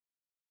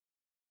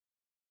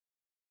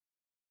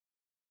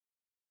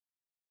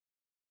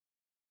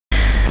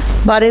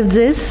Բարև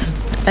ձեզ,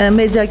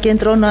 մեդիա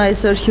կենտրոնը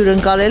այսօր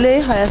հյուրընկալել է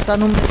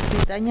Հայաստանում Մեծ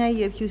Բրիտանիայի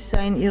և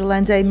Հյուսիսային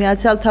Իռլանդիայի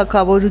Միացյալ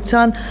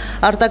Թագավորության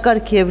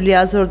արտակարգ և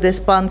լիազոր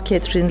դեսպան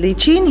Քեթրին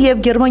Լիչին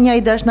և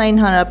Գերմանիայի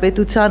Դաշնային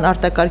Հանրապետության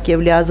արտակարգ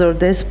և լիազոր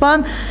դեսպան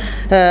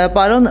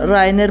պարոն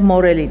Ռայներ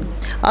Մորելին։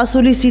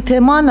 Ասուլիսի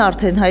թեման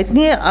արդեն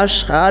հայտնի է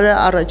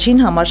առաջին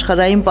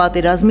համաշխարհային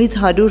պատերազմից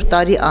 100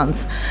 տարի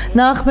անց։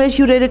 Նախ մեր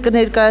հյուրերը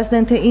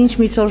կներկայացնեն, թե ինչ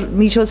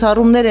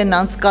միջոցառումներ են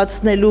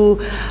անցկացնելու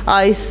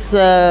այս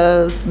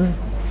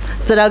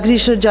ծրագրի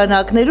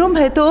շրջանակներում,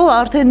 հետո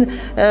արդեն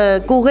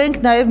կուղենք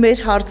նաև մեր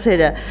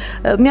հարցերը։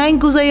 Միայն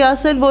կուզեի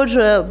ասել, որ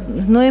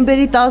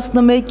նոյեմբերի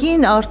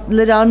 11-ին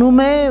լրանում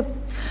է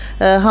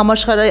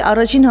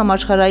առաջին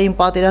համաշխարհային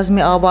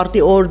պատերազմի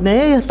ավարտի օրն է,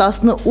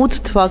 18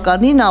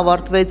 թվականին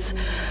ավարտվեց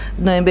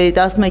նոյեմբերի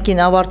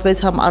 11-ին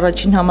ավարտվեց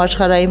առաջին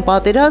համաշխարհային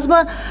պատերազմը,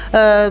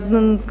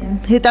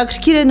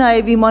 հետաքրքիր է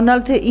նաև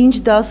իմանալ, թե ինչ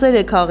դասեր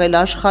է քաղել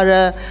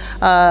աշխարհը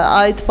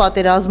այդ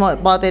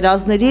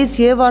պատերազմներից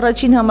եւ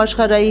առաջին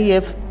համաշխարհային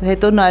եւ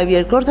հետո նաև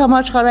երկրորդ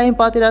համաշխարհային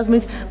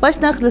պատերազմից, բայց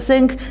նախ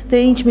լսենք,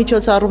 թե ինչ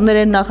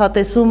միջոցառումներ են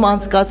նախատեսում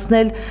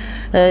անցկացնել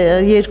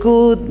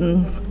երկու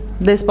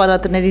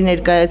դեսպանատների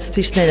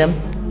ներկայացուցիչները։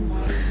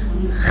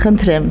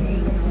 Խնդրեմ։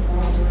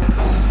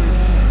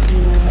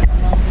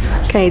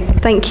 Okay,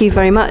 thank you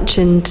very much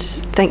and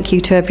thank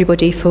you to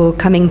everybody for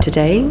coming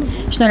today.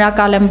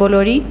 Շնորհակալ եմ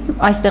բոլորի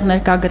այստեղ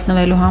ներկա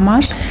գտնվելու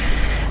համար։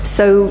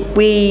 So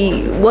we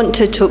want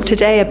to talk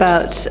today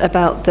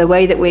about the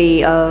way that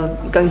we are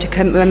going to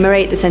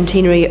commemorate the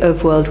centenary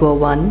of World War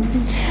I.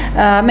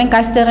 Մենք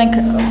այստեղ ենք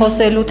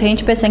խոսելու, թե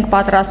ինչպես ենք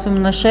պատրաստվում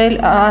նշել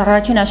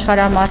առաջին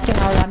աշխարհամարտի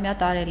 100-ամյա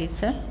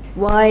տարելիցը։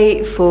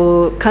 Why,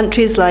 for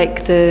countries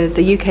like the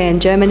UK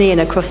and Germany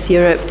and across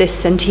Europe, this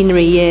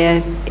centenary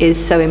year is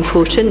so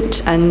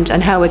important and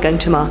how we're going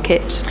to mark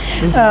it.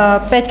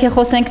 Պետք է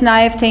խոսենք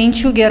նաև, թե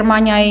ինչու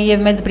Գերմանիայի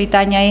եւ Մեծ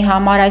Բրիտանիայի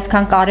համար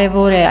այսքան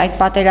կարևոր է այդ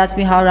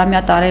պատերազմի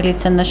 100-ամյա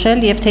տարելիցը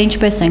նշել եւ թե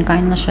ինչպես ենք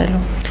այն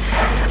նշելու։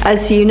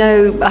 As you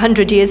know,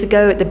 100 years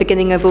ago, at the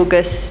beginning of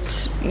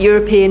August,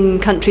 European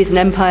countries and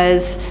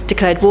empires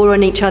declared war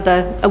on each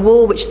other, a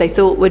war which they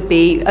thought would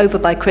be over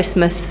by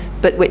Christmas,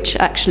 but which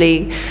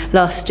actually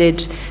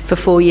lasted for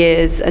 4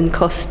 years and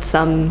cost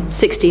some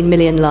 16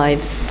 million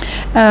lives.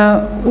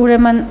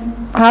 Ուրեմն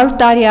 100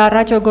 տարի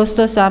առաջ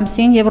օգոստոս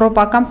ամսին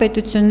եվրոպական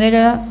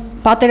պետությունները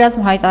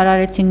պատերազմ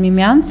հայտարարեցին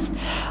միմյանց,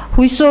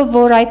 հույսով,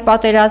 որ այդ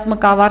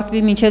պատերազմը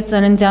կավարտվի մինչև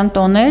ծննդյան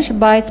տոներ,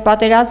 բայց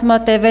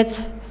պատերազմը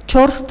տևեց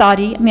 4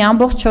 տարի, մի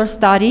ամբողջ 4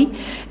 տարի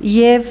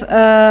եւ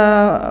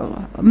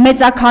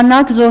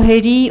մեծականակ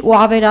զոհերի ու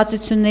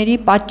ավերածությունների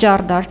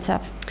պատճառ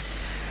դարձավ։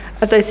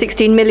 Of those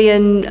 16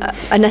 million,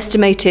 an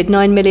estimated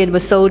 9 million were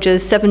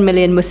soldiers, 7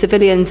 million were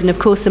civilians, and of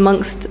course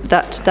amongst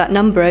that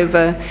number,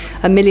 over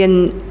 1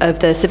 million of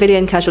the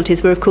civilian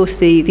casualties were of course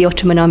the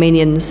Ottoman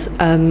Armenians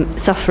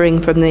suffering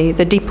from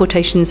the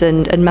deportations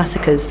and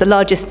massacres, the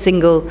largest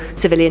single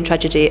civilian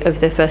tragedy of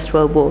the First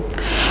World War.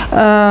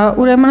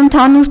 Ուրեմն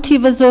ընդհանուր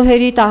թիվը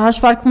զոհերի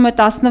հաշվարկվում է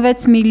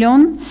 16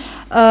 միլիոն,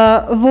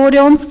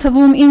 որոնց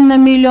թվում 9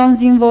 միլիոն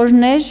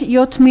զինվորներ,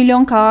 7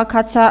 միլիոն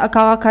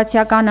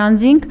քաղաքացիական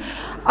անձինք,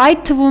 այդ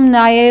թվում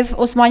նաև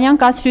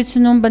Օսմանյան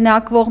կայսրությունում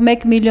բնակվող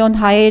 1 միլիոն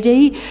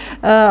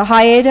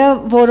հայերը,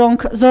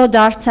 որոնք զոհ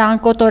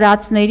դարձան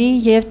կոտորածների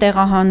եւ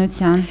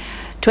տեղահանության։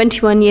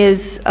 21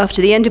 years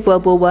after the end of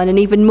World War I, an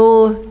even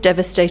more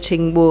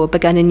devastating war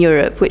began in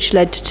Europe, which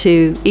led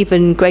to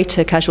even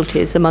greater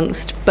casualties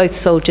amongst both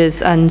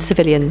soldiers and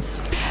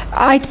civilians.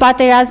 Այդ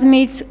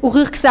պատերազմից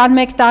ուղիղ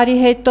 21 տարի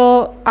հետո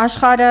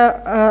աշխարհը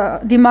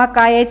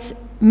դիմակայեց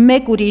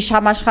մեկ ուրիշ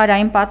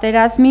համաշխարհային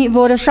պատերազմի,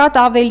 որը շատ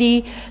ավելի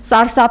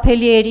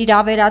սարսափելի էր իր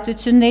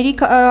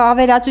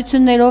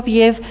ավերածություններով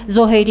եւ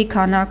զոհերի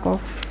քանակով։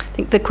 I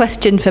think the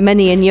question for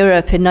many in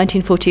Europe in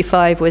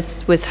 1945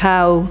 was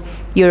how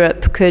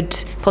Europe could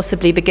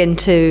possibly begin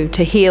to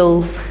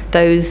heal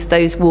those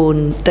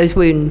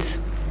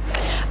wounds.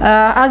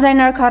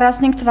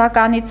 1945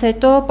 թվականից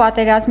հետո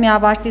պատերազմի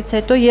ավարտից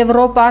հետո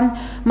Եվրոպան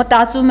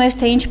մտածում էր,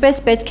 թե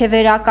ինչպես պետք է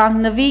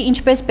վերականգնվի,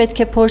 ինչպես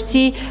պետք է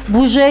փորձի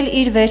բուժել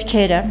իր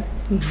վերքերը։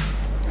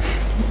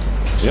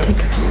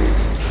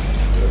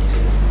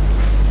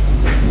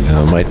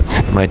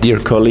 My dear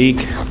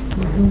colleague,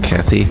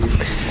 Kathy,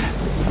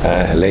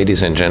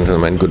 ladies and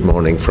gentlemen, good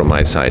morning from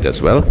my side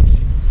as well.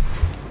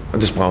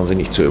 Und das brauchen Sie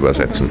nicht zu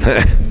übersetzen.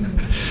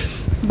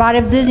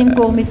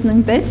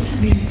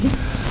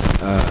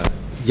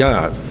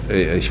 Ja,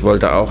 ich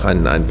wollte auch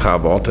ein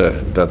paar Worte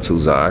dazu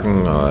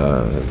sagen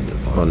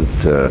und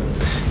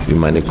wie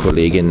meine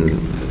Kollegin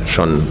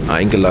schon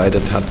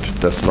eingeleitet hat,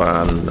 das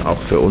waren auch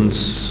für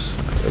uns,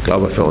 ich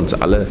glaube für uns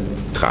alle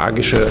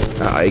tragische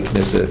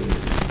Ereignisse,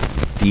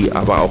 die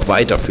aber auch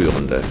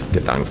weiterführende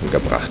Gedanken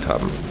gebracht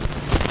haben.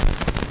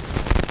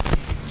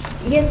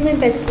 Ես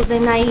նույնպես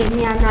կուզենայի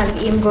միանալ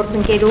իմ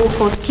գործընկերու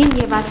խոսքին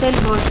եւ ասել,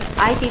 որ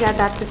այդ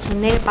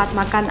իրադարձությունները,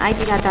 պատմական այդ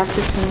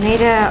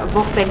իրադարձությունները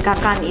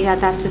ողբերգական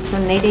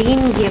իրադարձություններ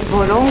էին եւ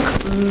որոնք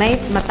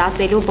մեզ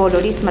մտածելու,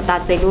 բոլորիս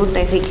մտածելու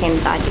տեղիք են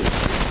տալիս։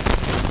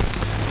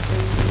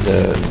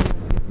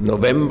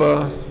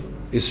 November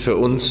ist für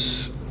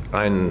uns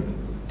ein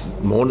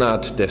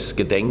Monat des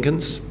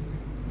Gedenkens.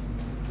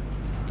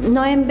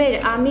 Նոյեմբեր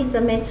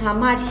ամիսը մեզ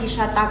համար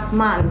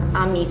հիշատակման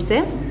ամիս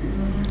է։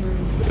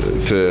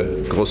 Für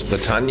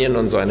Großbritannien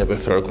und seine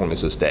Bevölkerung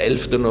ist es der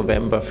 11.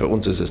 November, für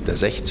uns ist es der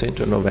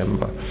 16.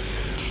 November.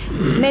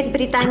 Մեծ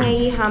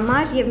Բրիտանիայի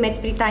համար եւ Մեծ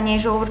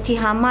Բրիտանիայի ժողովրդի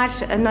համար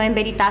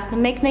նոյեմբերի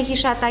 11-ն է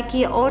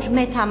հիշատակի օր,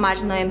 մեզ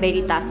համար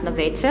նոյեմբերի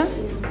 16-ը։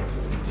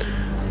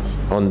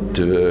 Und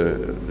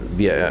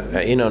wir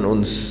erinnern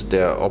uns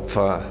der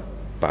Opfer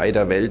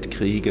beider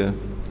Weltkriege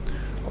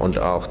und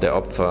auch der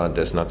Opfer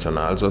des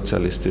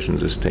nationalsozialistischen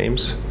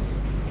Systems.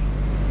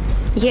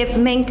 Եվ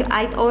մենք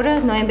այդ օրը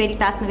նոյեմբերի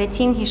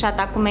 16-ին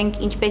հիշատակում ենք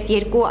ինչպես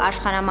երկու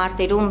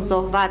աշխարհամարտերում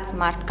զոհված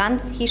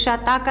մարդկանց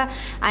հիշատակը,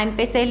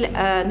 այնպես էլ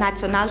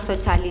նացիոնալ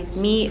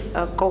սոցիալիզմի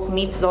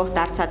կողմից զոհ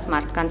դարձած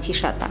մարդկանց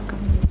հիշատակը։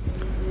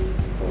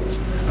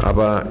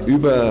 Aber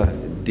über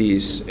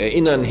dies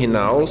Erinnern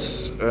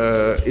hinaus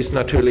ist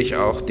natürlich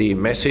auch die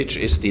Message,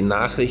 ist die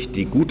Nachricht,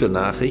 die gute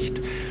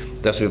Nachricht,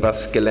 dass wir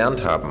was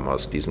gelernt haben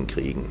aus diesen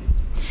Kriegen.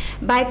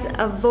 Բայց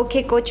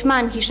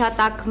ոգեկոչման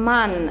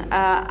հիշատակման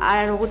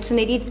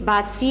արարողություններից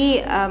բացի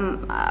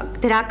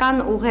դրական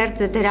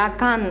ուղերձը,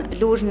 դրական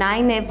լուրն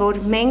այն է, որ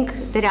մենք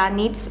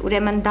դրանից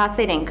ուրեմն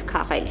դասեր ենք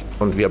քաղել։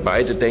 Und wir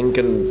beide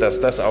denken, dass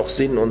das auch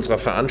Sinn unserer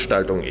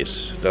Veranstaltung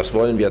ist. Das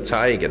wollen wir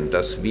zeigen,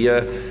 dass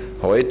wir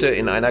heute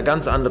in einer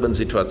ganz anderen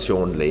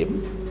Situation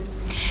leben.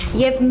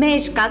 Եվ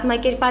մեր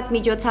կազմակերպած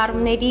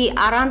միջոցառումների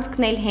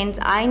առանցքն էլ հենց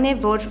այն է,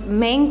 որ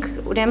մենք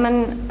ուրեմն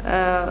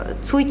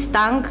ցույց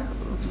տանք,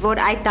 որ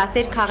այդ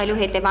դասեր քաղելու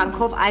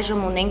հետևանքով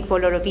այժմ ունենք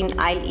բոլորովին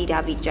այլ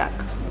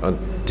իրավիճակ։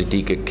 Und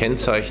die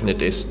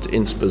gekennzeichnet ist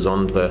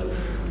insbesondere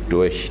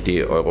durch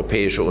die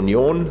Europäische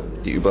Union,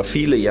 die über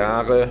viele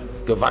Jahre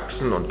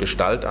gewachsen und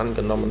Gestalt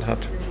angenommen hat.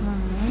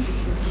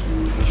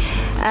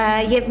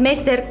 Եվ մեր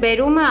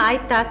ձեռքբերումը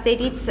այդ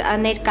դասերից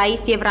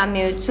ներկայիս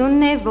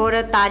Եվրամիությունն է, որը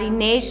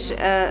տարիներ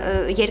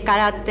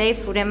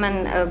երկարատև ուրեմն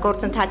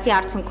գործընթացի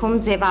արդյունքում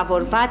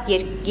ձևավորված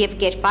եւ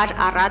կերպար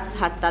առած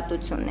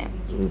հաստատություն է։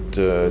 Und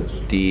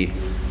die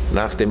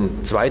nach dem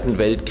Zweiten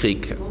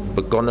Weltkrieg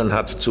begonnen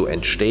hat zu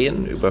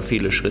entstehen über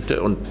viele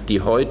Schritte und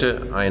die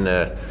heute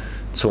eine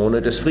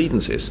Zone des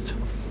Friedens ist.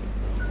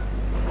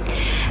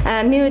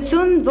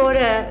 Միություն,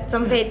 որը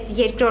ծնվեց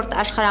երկրորդ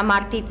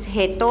աշխարհամարտից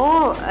հետո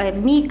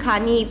մի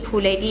քանի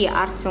փուլերի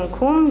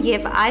արդյունքում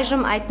եւ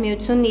այժմ այդ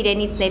միությունն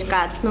իրենից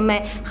ներկայացնում է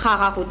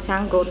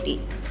խաղաղության գոտի։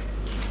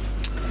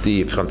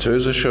 Die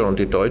französische und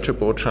die deutsche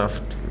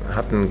Botschaft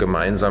hatten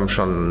gemeinsam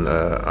schon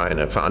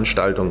eine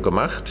Veranstaltung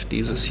gemacht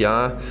dieses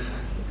Jahr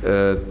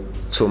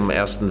zum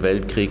Ersten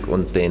Weltkrieg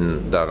und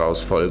den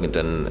daraus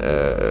folgenden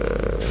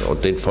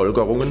und den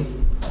Folgerungen.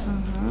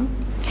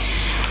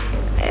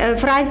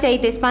 Ֆրանսիայի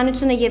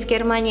դեսպանությունը եւ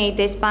Գերմանիայի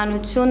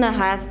դեսպանությունը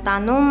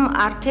Հայաստանում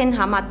արդեն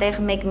համատեղ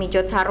մեկ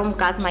միջոցառում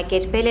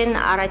կազմակերպել են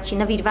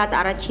նվիրված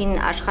առաջին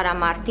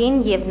աշխարհամարտին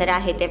եւ նրա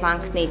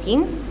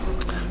հետևանքներին։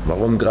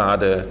 Warum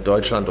gerade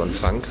Deutschland und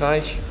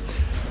Frankreich?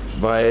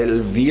 Weil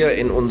wir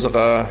in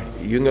unserer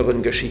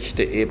jüngeren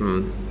Geschichte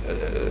eben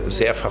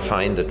sehr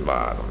verfeindet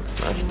waren.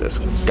 Es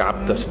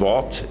gab das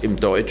Wort im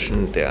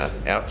Deutschen der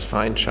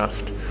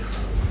Erzfeindschaft.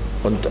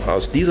 Und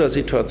aus dieser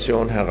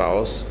Situation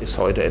heraus ist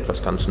heute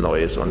etwas ganz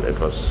Neues und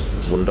etwas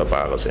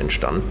Wunderbares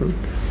entstanden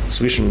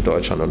zwischen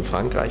Deutschland und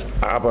Frankreich,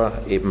 aber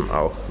eben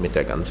auch mit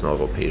der ganzen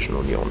Europäischen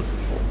Union.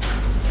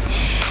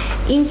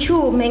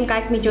 Ինչու մենք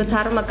այս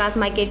միջոցառումը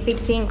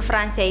կազմակերպեցինք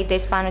Ֆրանսիայի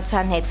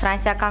դեսպանության հետ,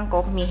 ֆրանսիական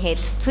կողմի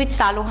հետ, ցույց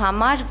տալու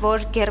համար,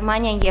 որ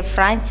Գերմանիան եւ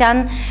Ֆրանսիան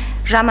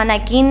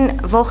ժամանակին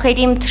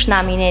ողերիմ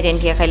թշնամիներ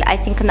են եղել,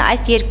 այսինքն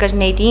այս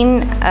երկրներին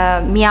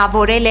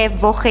միավորել է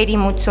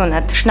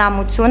ողերիմությունը,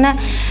 թշնամությունը,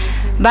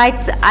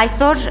 բայց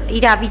այսօր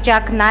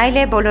իրավիճակն այլ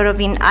է,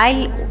 բոլորովին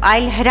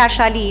այլ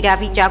հրաշալի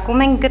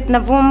իրավիճակում են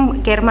գտնվում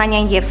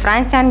Գերմանիան եւ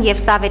Ֆրանսիան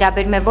եւ սա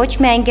վերաբերում է ոչ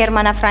միայն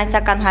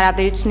գերմանա-ֆրանսիական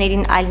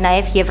հարաբերություններին, այլ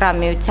նաեւ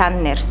Եվրամիության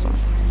ներսում։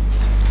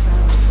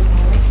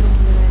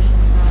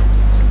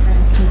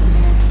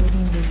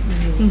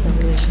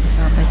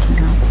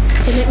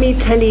 Let me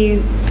tell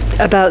you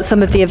about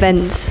some of the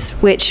events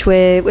which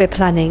we're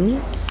planning.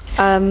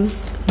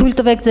 Թույլ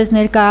տվեք ձեզ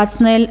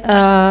ներկայացնել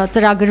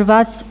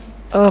ծրագրված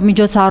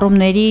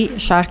միջոցառումների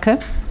շարքը.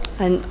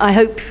 And I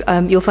hope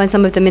you'll find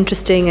some of them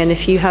interesting, and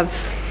if you have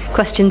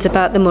questions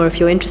about them or if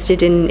you're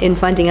interested in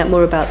finding out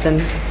more about them,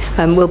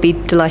 we'll be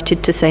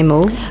delighted to say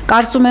more.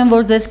 Կարծում եմ,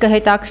 որ ձեզ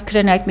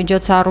կհետաքրքրեն այդ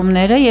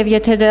միջոցառումները եւ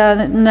եթե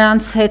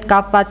դրանց հետ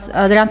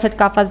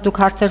կապված դուք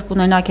հարցեր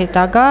կունենաք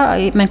հետագա,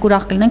 մենք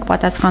ուրախ կլինենք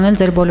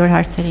պատասխանել ձեր բոլոր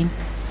հարցերին։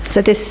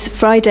 So this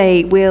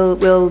Friday we'll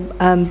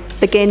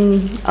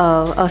begin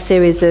our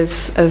series of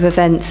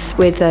events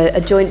with a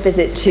joint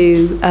visit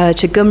to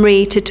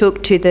Gymru to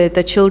talk to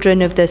the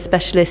children of the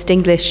specialist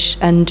English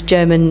and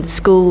German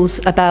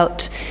schools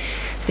about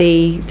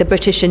the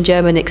British and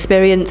German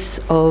experience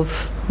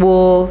of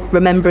war,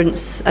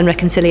 remembrance and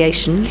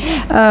reconciliation.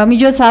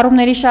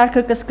 Միջոցառումների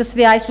շարքը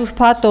կսկսվի այս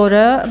ուրբաթ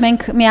օրը։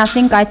 Մենք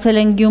միասին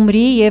կայցելենք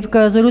Գյումրի եւ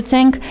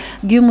կզրուցենք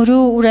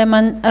Գյումրու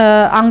ուրեմն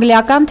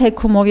անգլիական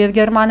թեքումով եւ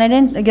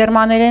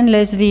գերմաներեն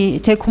լեզվի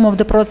թեքումով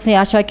դպրոցի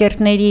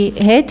աշակերտների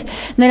հետ,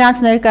 նրանց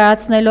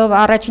ներկայացնելով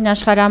առաջին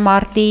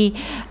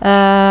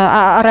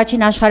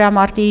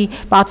աշխարհամարտի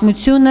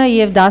պատմությունը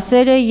եւ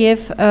դասերը եւ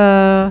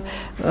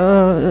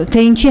թե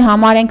ինչի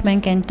համար ենք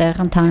մենք այնտեղ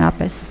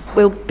ընդհանրապես։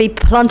 We'll be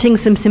planting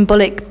some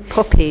symbolic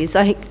poppies.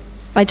 I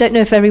don't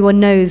know if everyone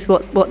knows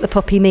what the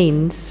poppy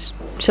means.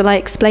 Shall I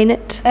explain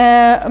it?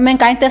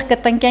 Մենք այնտեղ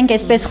կտնկենք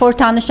այսպես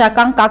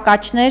խորհրդանշական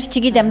կակաչներ,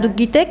 չգիտեմ դուք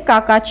գիտեք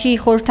կակաչի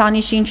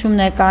խորհրդանիշը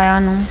ինչումն է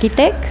կայանում,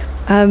 գիտեք?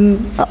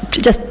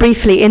 Just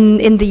briefly,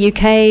 in the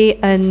UK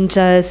and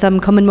some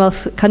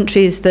Commonwealth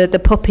countries, the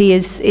poppy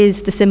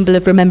is the symbol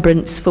of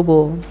remembrance for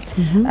war.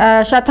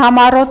 Շատ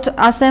համառոտ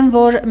ասեմ,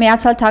 որ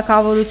Միացյալ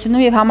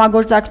Թագավորությունում եւ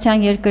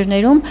համագործակցության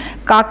երկրներում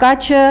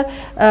կակաչը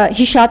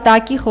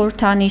հիշատակի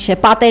խորհրդանիշ է,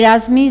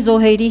 պատերազմի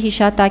զոհերի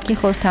հիշատակի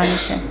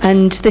խորհրդանիշ է.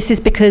 And this is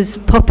because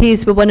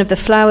poppies were one of the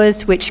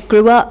flowers which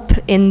grew up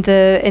in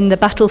the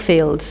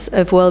battlefields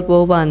of World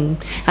War I,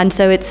 and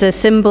so it's a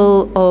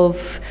symbol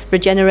of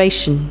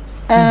regeneration.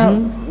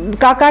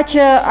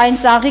 Կակաչը այն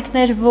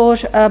ծաղիկներ, որ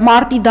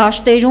մարտի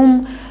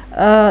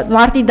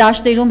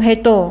դաշտերում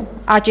հետո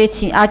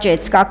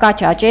աճեց, կակաչ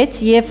աճեց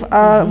եւ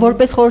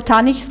որպես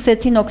խորհրդանիշ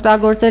սկսեցին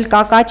օգտագործել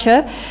կակաչը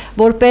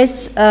որպես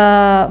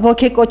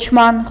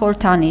ոգեկոչման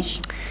խորհրդանիշ.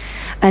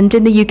 And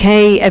in the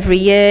UK, every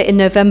year in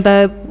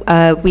November,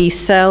 we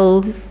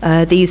sell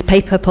these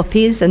paper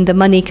poppies, and the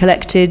money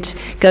collected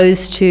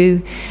goes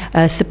to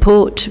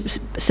support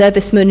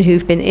servicemen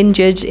who've been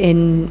injured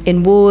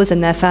in wars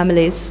and their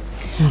families.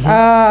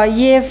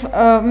 Եվ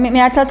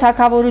Միացյալ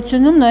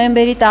Թագավորությունում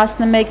նոյեմբերի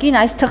 11-ին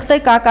այս թղթե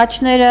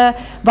կակաչները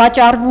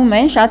վաճառվում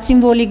են շատ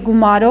սիմվոլիկ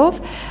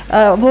գումարով,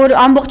 որ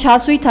ամբողջ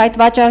հասույթ այդ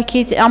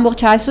վաճառքից ամբողջ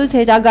հասույթ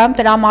հետագայում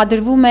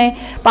տրամադրվում է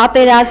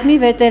պատերազմի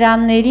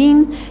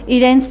վետերաններին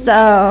իրենց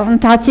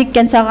ընթացիկ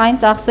կենցաղային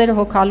ծախսերը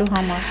հոգալու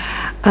համար.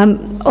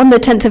 On the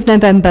 10th of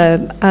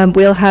November,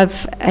 we'll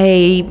have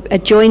a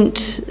joint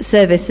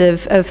service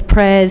of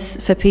prayers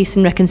for peace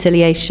and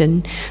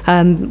reconciliation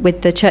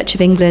with the Church of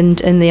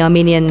England and the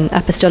Armenian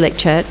Apostolic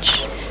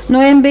Church.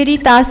 Նոյեմբերի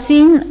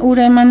 10-ին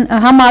ուրեմն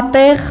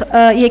համատեղ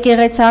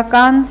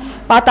եկեղեցական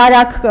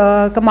պատարակ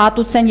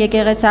կմատուցեն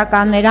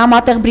եկեղեցականներ,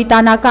 համատեղ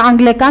բրիտանական,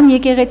 անգլիկան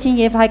եկեղեցին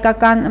եւ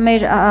հայկական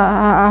մեր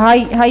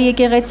հայ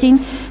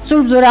եկեղեցին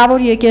Սուրբ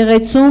Զորավոր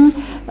եկեղեցում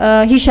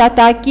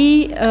հիշատակի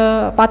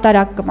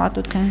պատարակ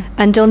կմատուցեն.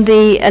 And on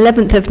the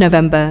 11th of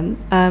November,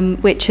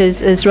 which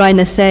as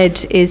Rayner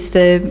said is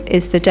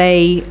the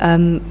day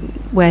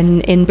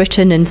when in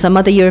Britain and some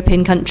other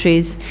European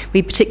countries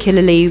we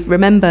particularly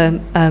remember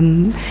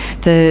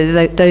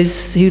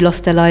those who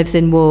lost their lives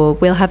in war,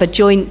 we'll have a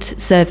joint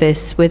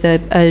service with a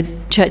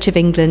Church of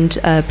England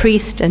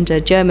priest and a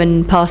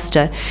German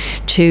pastor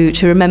to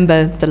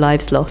remember the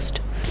lives lost.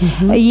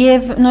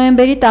 Եվ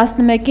նոյեմբերի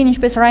 11-ին,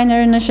 ինչպես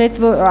Ռայները նշեց,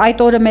 որ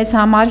այդ օրը մեզ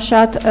համար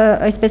շատ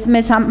այսպես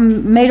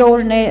մեր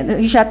օրն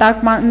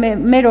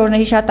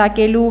է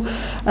հիշատակելու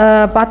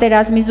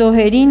պատերազմի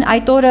զոհերին,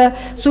 այդ օրը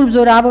Սուրբ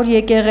Զորավոր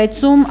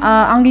եկեղեցում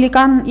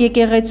անգլիկան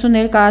եկեղեցու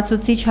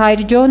ներկայացուցիչ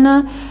Հայր Ջոնը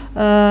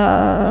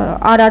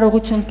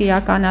արարողություն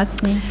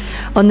կիրականացնի.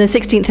 On the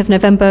 16th of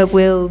November,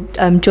 we'll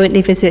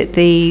jointly visit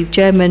the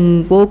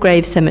German War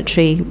Graves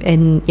Cemetery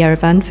in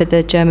Yerevan for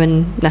the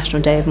German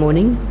National Day of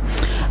Mourning.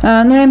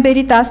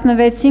 Նոյեմբերի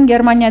 16-ին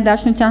Գերմանիայի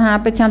Դաշնության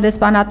Հանրապետության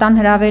դեսպանատան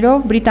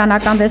հրավերով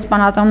բրիտանական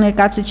դեսպանատան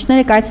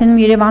ներկայացուցիչները կայցելում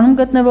Երևանում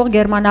գտնվող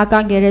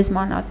գերմանական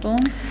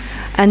գերեզմանատուն.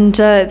 And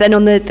then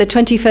on the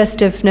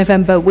 21st of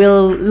November,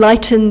 we'll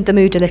lighten the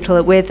mood a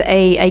little with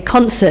a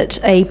concert,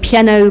 a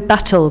piano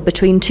battle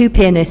between two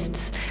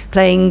pianists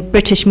playing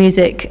British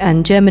music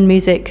and German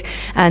music,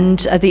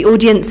 and the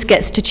audience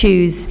gets to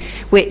choose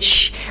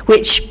which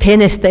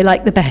pianist they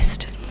like the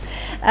best.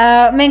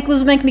 Մենք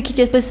ուզում ենք մի քիչ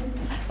այսպես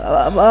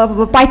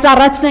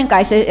պայծառացնենք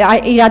այս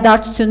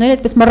իրադարձությունները,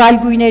 այդպես մռայլ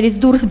գույներից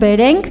դուրս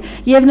բերենք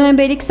եւ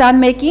նոյեմբերի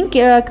 21-ին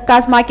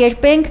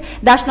կկազմակերպենք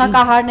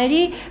դաշնակահարների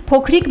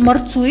փոքրիկ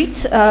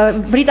մրցույթ,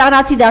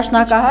 բրիտանացի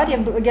դաշնակահար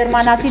եւ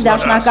գերմանացի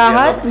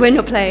դաշնակահար,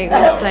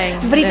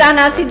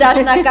 բրիտանացի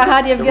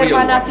դաշնակահար եւ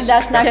գերմանացի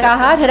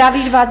դաշնակահար,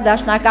 հրավիրված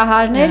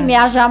դաշնակահարներ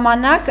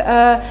միաժամանակ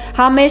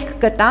համերգ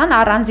կտան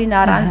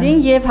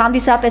առանձին եւ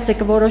հանդիսատեսը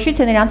կորոշի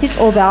թե նրանցից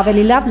ով է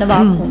ավելի լավ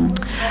նվագում.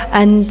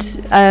 And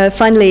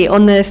finally,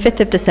 on the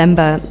 5th of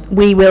December,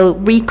 we will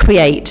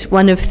recreate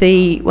one of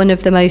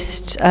the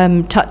most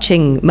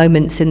touching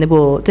moments in the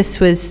war. This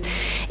was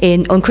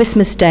on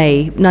Christmas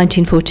Day,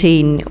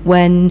 1914,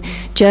 when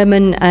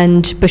German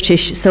and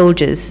British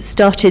soldiers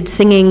started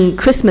singing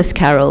Christmas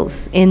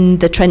carols in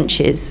the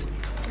trenches.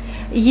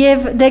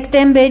 Եվ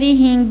դեկտեմբերի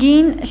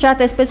 5-ին շատ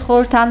այսպես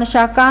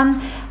խորհրդանշական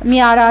մի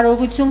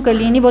արարողություն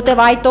կլինի,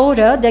 որտեղ այդ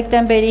օրը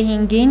դեկտեմբերի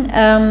 5-ին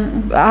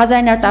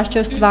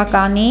 1914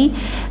 թվականի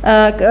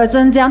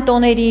ծննդյան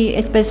տոների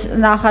այսպես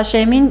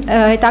նախաշեմին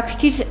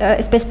հետաքրքիր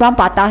այսպես բան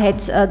պատահեց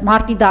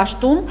մարտի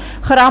դաշտում,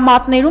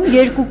 խրամատներում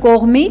երկու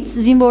կողմից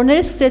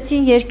զինվորները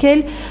սկսեցին երգել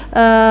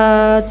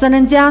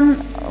ծննդյան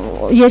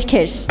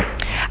երգեր.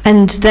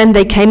 And then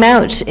they came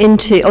out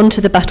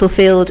onto the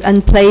battlefield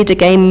and played a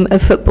game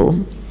of football.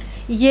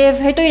 Եվ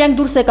հետո իրենք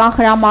դուրս եկան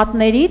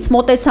խրամատներից,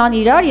 մոտեցան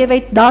իրար եւ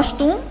այդ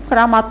դաշտում,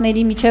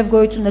 խրամատների միջև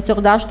գոյություն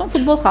ունեցող դաշտում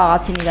ֆուտբոլ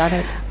խաղացին իրար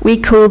հետ. We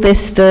call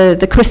this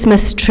the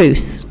Christmas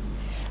truce.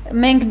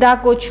 Մենք դա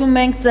կոչում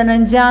ենք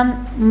ծննդյան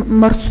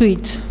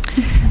մրցույթ.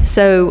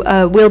 So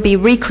we'll be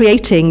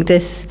recreating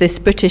this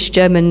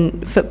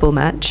British-German football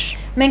match.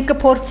 Մենք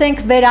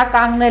կփորձենք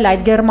վերականգնել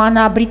այդ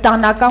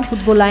գերմանա-բրիտանական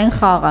ֆուտբոլային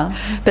խաղը.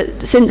 But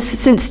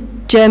since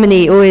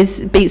Germany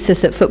always beats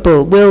us at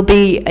football, we'll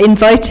be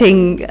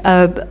inviting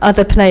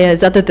other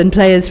players other than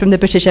players from the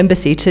British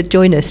Embassy to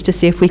join us to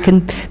see if we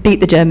can beat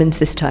the Germans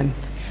this time.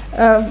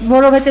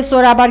 Որովհետև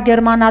սորաբար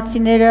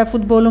գերմանացիները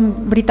ֆուտբոլում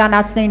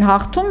բրիտանացիներին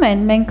հաղթում են,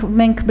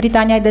 մենք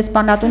Բրիտանիայի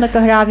դեսպանատունը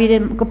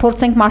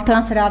կփորձենք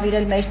մարդկանց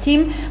հրավիրել մեր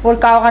թիմ, որ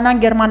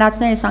կարողանան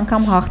գերմանացիներին այս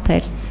անգամ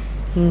հաղթել.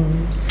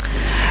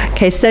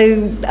 Okay, so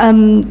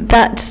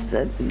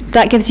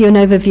that gives you an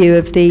overview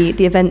of the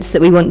events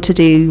that we want to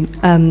do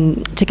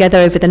together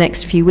over the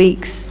next few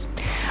weeks.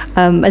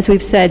 As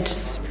we've said,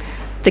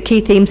 the key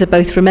themes are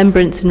both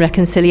remembrance and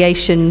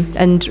reconciliation,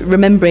 and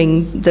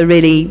remembering the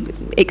really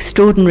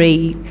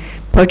extraordinary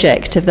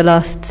project of the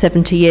last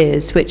 70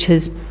 years, which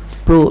has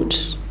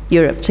brought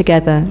Europe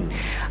together.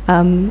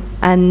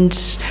 And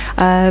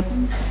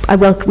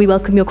we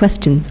welcome your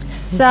questions.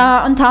 Սա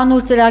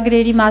ընդհանուր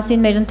ծրագրերի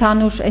մասին մեր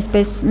ընդհանուր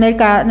այսպես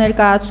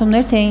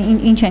ներկայացումներ, թե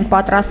ինչ ենք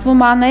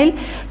պատրաստվում անել,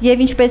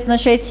 եւ ինչպես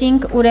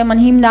նշեցինք, ուրեմն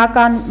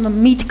հիմնական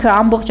միտքը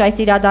ամբողջ այս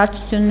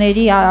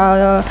իրադարձությունների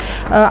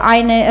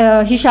այն է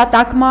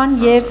հիշատակման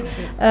եւ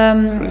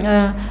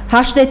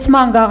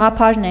հաշտեցման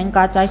գաղափարն են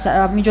կած այս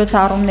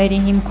միջոցառումների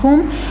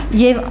հիմքում,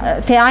 եւ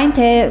թե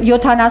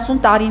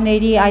 70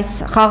 տարիների այս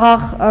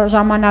խաղաղ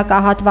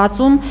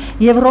ժամանակահատվածում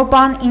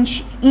Եվրոպան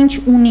ինչ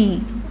ունի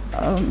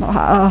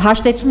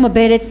հաշտեցումը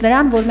բերեց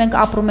նրան, որ մենք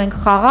ապրում ենք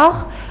խաղաղ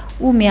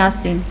ու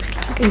միասին.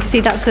 You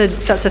see, that's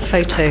a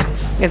photo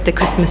of the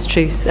Christmas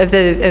truce, of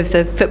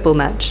the football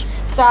match.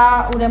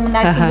 Սա ուրեմն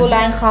այդ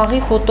ֆուտբոլային խաղի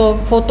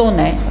ֆոտոն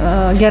է,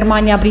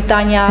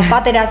 Գերմանիա-Բրիտանիա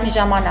պատերազմի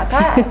ժամանակ,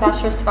 հա,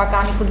 14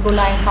 թվականի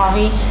ֆուտբոլային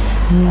խաղի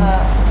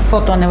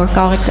ֆոտոն է, որ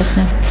կարող եք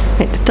տեսնել.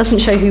 It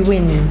doesn't show who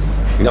wins.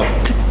 No.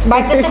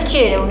 Բայց այստեղ չի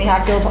երևում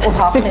իհարկե ով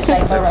հաղթեց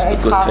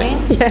այդ խաղին.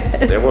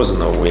 There was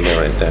no winner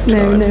at that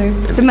time. No.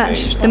 The match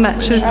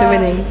was the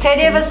winning.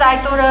 Թերևս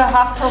այդ օրը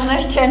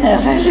հաղթողներ չեն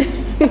եղել.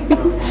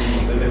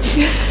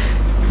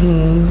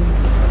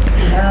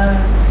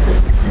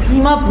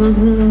 Հիմա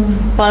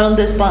պարոն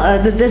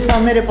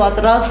դեսպանները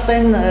պատրաստ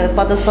են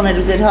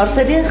պատասխանելու ձեր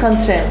հարցերին,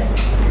 խնդրեմ.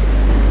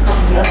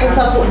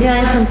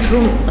 Միայն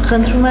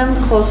խնդրում եմ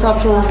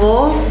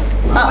խոսափողով.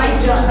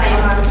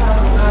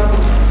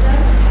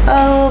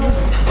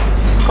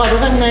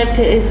 Կարող եմ նաև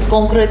թե այս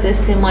կոնկրետ այս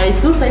թեմայից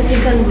դուրս,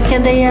 այսինքն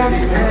Can they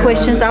ask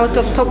questions out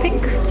of topic?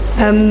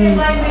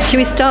 Should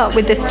we start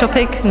with this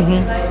topic?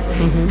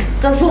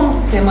 Սկզբում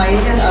թեմայի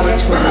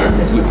առաջին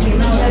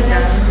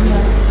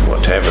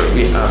Whatever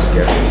we ask,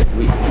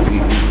 we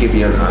give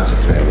you an answer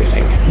to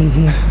everything.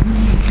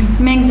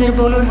 Մենք ձեր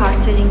բոլոր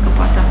հարցերին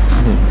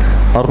կպատասխանենք.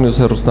 Առնյուս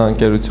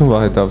հեռուստաընկերություն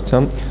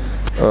Վահեդավցյան,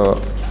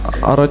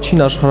 առաջին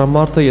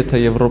աշխարհամարտը, եթե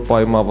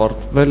Եվրոպայում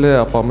ավարտվել է,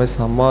 ապա մեզ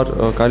համար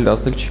կարելի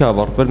ասել չի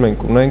ավարտվել, մենք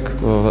ունենք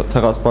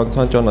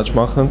ցեղասպանության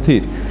ճանաչման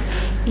խնդիր։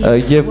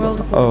 Եվ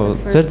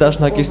ձեր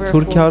դաշնակից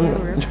Թուրքիան,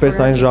 ինչպես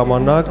այն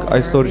ժամանակ,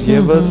 այսօր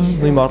եւս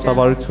նույն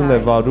մարտավարությունն է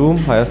վարում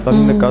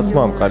Հայաստանի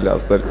նկատմամբ, կարելի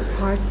ասել։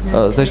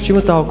 Ձեզ չի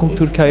մտահոգում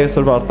Թուրքիայի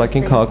այսօրվա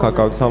արտաքին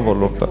քաղաքականության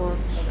ոլորտը։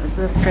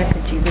 The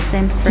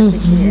same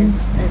strategy as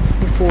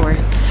before.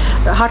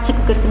 Հարցը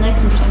կկրկնեք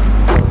նշեմ.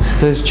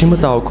 Ձեզ չի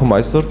մտահոգում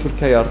այսօր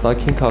Թուրքիայի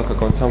արտաքին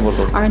քաղաքականության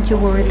ոլորտը։ Aren't you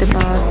worried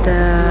about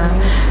the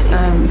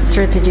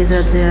strategy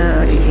that the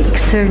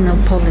external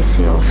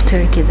policy of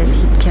Turkey that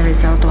it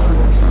carries out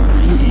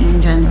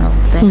in general,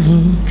 the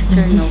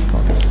external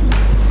policy,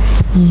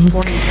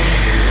 foreign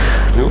policy?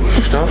 You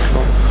start?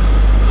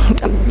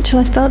 Shall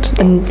I start?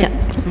 Yeah.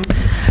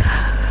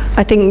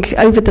 I think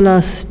over the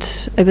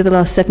last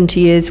 70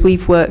 years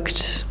we've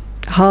worked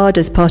hard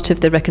as part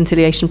of the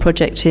reconciliation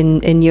project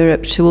in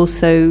Europe to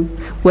also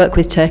work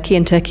with Turkey,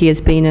 and Turkey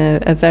has been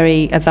a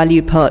very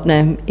valued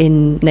partner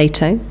in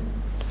NATO.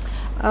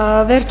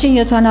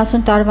 Վերջին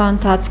 70 տարվա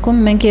ընթացքում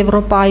մենք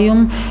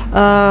Եվրոպայում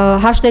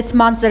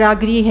հաշտեցման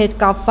ծրագրի հետ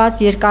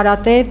կապված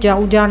երկարատև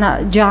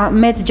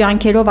մեծ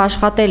ջանքերով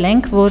աշխատել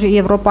ենք, որ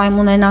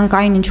Եվրոպայում ունենանք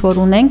այն ինչ որ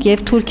ունենք,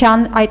 եւ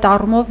Թուրքիան այդ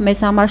առումով մեզ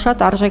համար շատ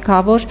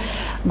արժեքավոր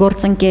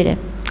գործընկեր է.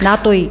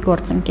 ՆԱՏՕ-ի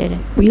գործընկեր է։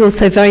 We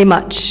also very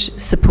much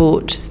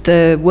support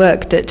the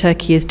work that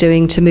Turkey is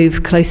doing to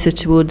move closer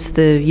towards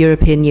the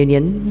European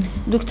Union.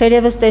 Դուք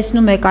թերևս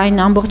տեսնում եք այն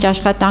ամբողջ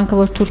աշխատանքը,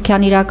 որ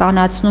Թուրքիան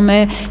իրականացնում է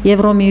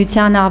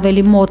Եվրոմիությանը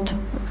ավելի մոտ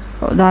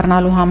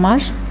դառնալու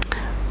համար։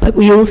 But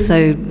we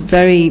also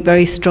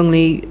very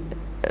strongly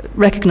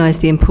recognize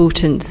the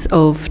importance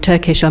of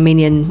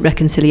Turkish-Armenian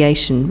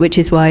reconciliation, which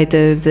is why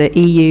the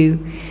EU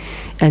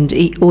and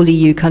all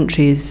EU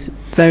countries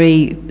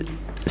very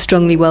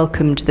strongly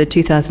welcomed the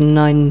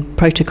 2009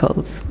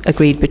 protocols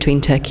agreed between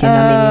Turkey and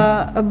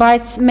Armenia.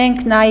 Բայց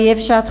մենք նաև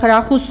շատ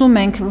խրախուսում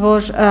ենք,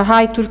 որ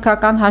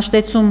հայ-թուրքական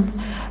հաշտեցում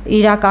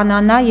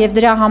իրականանա եւ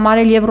դրա համար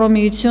էլ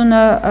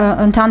Եվրոմիությունը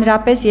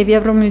ընդհանրապես եւ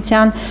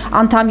Եվրոմիության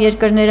անդամ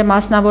երկրները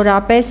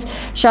մասնավորապես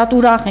շատ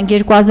ուրախ են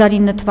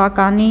 2009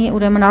 թվականի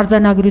ուրեմն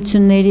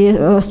արձանագրությունների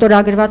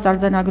ստորագրված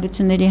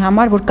արձանագրությունների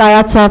համար, որ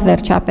կայացավ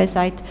վերջապես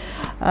այդ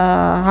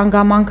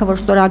հանգամանքը, որ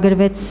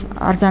ստորագրվեց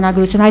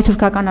արձանագրություն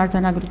հայ-թուրքական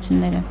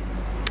արձանագրությունները.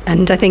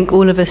 And I think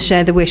all of us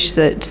share the wish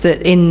that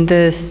in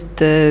the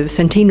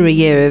centenary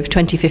year of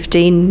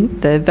 2015,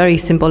 the very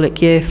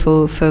symbolic year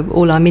for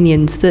all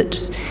Armenians,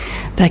 that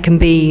there can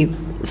be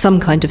some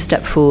kind of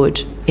step forward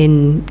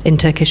in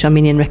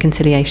Turkish-Armenian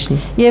reconciliation.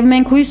 Եվ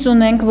մենք հույս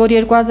ունենք, որ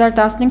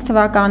 2015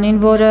 թվականին,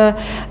 որը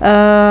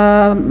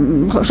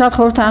շատ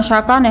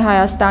խորհրդանշական է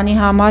Հայաստանի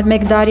համար,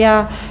 մեկդարյա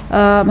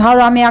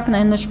 100-ամյակն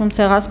է նշվում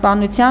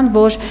ցեղասպանության,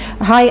 որ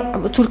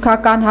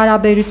հայ-թուրքական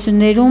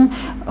հարաբերություններում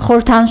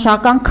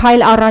խորհրդանշական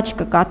քայլ առաջ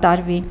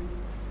կկատարվի.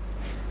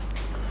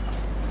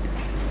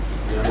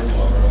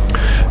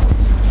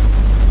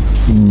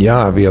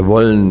 Ja, wir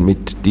wollen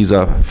mit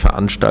dieser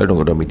Veranstaltung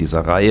oder mit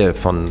dieser Reihe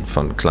von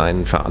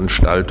kleinen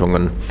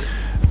Veranstaltungen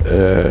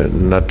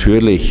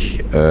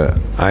natürlich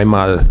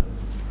einmal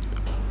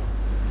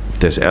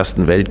des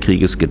Ersten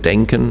Weltkrieges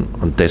gedenken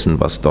und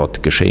dessen, was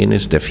dort geschehen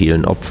ist, der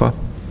vielen Opfer.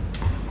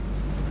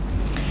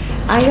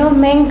 Այո,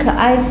 մենք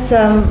այս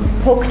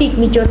փոքրիկ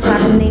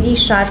միջոցառումների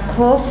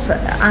շարքով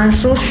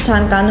անշուշտ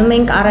ցանկանում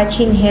ենք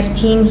առաջին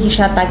հերթին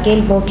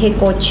հիշատակել,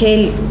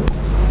 ոգեկոչել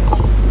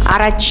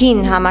առաջին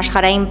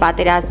համաշխարհային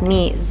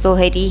պատերազմի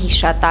զոհերի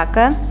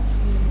հիշատակը.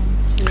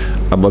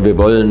 Aber wir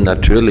wollen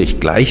natürlich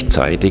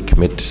gleichzeitig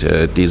mit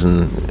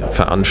diesen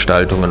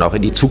Veranstaltungen auch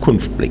in die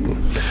Zukunft blicken.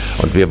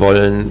 Und wir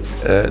wollen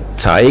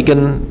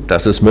zeigen,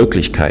 dass es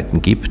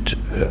Möglichkeiten gibt,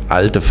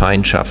 alte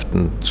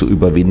Feindschaften zu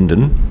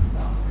überwinden.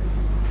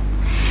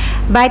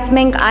 Բայց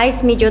մենք այս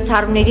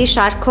միջոցառումների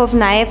շարքով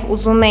նաև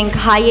ուզում ենք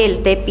հայել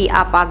դեպի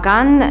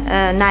ապագան,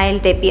 նայել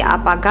դեպի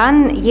ապագան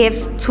եւ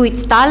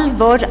ցույց տալ,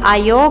 որ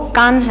այո,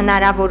 կան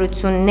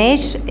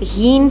հնարավորություններ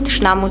հին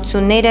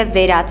թշնամությունները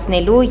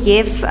վերացնելու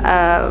եւ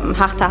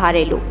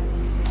հաղթահարելու.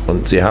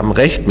 Und Sie haben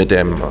recht mit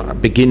dem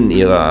Beginn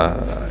Ihrer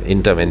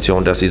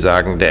Intervention, dass Sie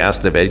sagen, der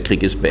Erste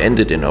Weltkrieg ist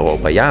beendet in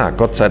Europa. Ja,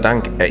 Gott sei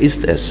Dank, er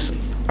ist es.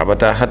 Aber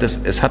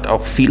es hat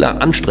auch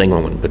vieler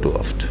Anstrengungen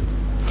bedurft.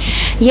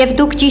 Եվ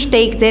դուք ճիշտ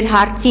եք ձեր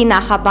հարցի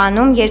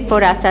նախաբանում, երբ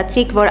որ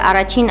ասացիք, որ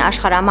առաջին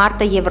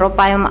աշխարհամարտը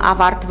Եվրոպայում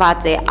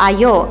ավարտված է.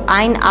 Այո,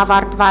 այն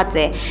ավարտված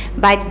է,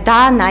 բայց դա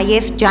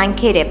նաև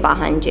ջանքեր է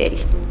պահանջել.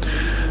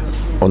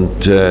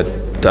 Und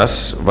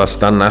das, was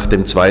dann nach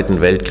dem Zweiten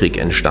Weltkrieg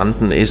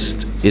entstanden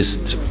ist,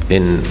 ist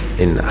in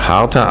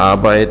harter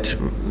Arbeit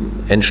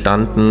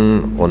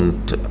entstanden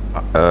und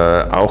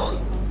auch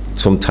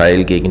zum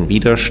Teil gegen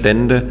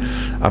Widerstände,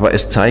 aber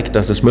es zeigt,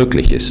 dass es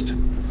möglich ist.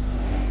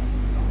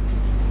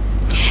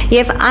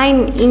 Եվ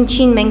այն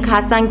ինչին մենք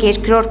հասանք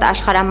երկրորդ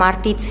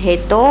աշխարհամարտից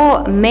հետո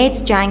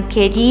մեծ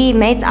ջանքերի,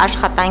 մեծ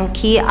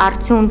աշխատանքի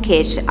արդյունք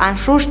էր,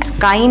 անշուշտ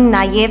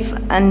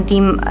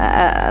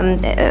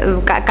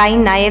կար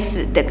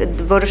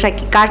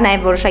նաև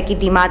որոշակի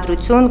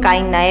դիմադրություն,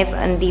 կային նաև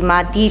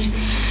ընդդիմադիր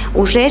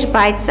ուժեր,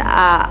 բայց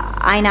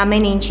այն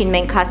ամենը ինչին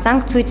մենք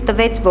հասանք ցույց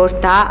տվեց, որ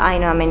դա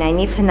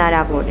այնուամենայնիվ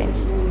հնարավոր է.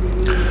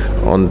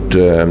 Und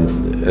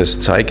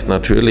es zeigt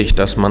natürlich,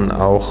 dass man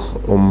auch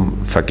um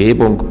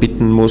Vergebung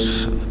bitten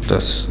muss,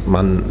 dass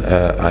man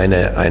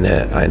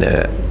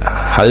eine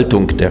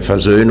Haltung der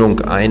Versöhnung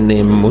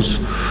einnehmen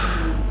muss.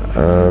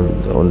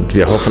 Und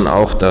wir hoffen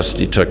auch, dass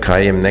die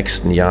Türkei im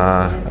nächsten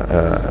Jahr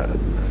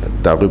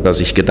darüber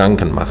sich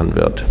Gedanken machen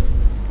wird.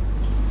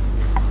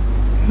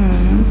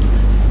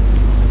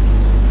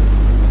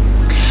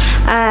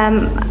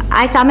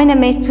 Այս ամենը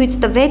մեզ ցույց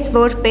տվեց,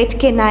 որ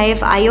պետք է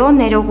նաև այո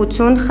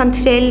ներողություն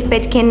խնդրել,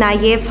 պետք է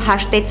նաև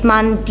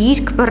հաշտեցման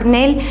դիրք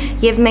բռնել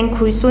եւ մենք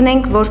հույս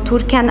ունենք, որ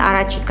Թուրքիան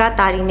առաջիկա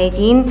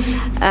տարիներին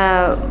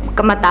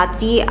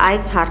կմտածի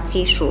այս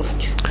հարցի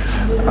շուրջ.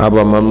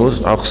 Aber man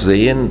muss auch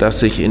sehen, dass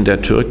sich in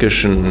der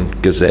türkischen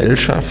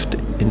Gesellschaft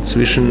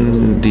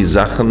inzwischen die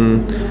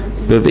Sachen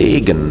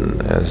bewegen.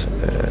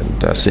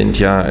 Es sind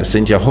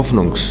ja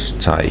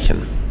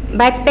Hoffnungszeichen.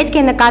 Բայց պետք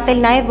է նկատել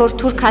նաև, որ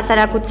թուրք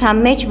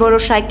հասարակության մեջ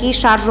որոշակի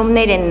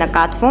շարժումներ են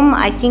նկատվում,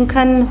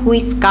 այսինքն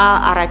հույս կա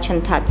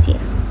առաջընթացի.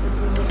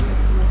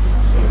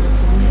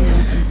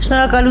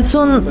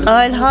 Շնորհակալություն,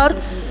 այլ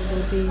հարց.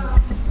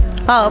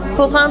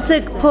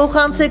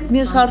 Փոխանցեք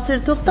մյուս հարցեր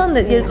թող տան,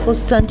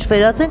 երկխոսության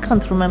չվերացենք,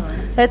 խնդրում եմ.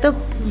 Հետո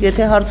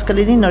եթե հարց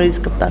կլինի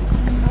նորից կպտակ։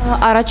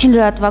 Առաջին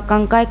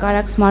լրատվական կայք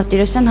Արաքս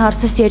Մարտիրոսյան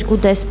հարցս երկու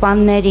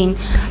դեսպաններին։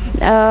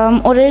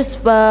 Օրերս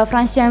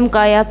Ֆրանսիայում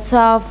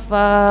կայացավ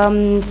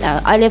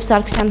Ալև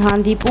Սարգսյան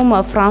հանդիպումը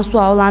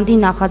Ֆրանսուա Հոլանդի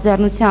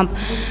նախաձեռնությամբ,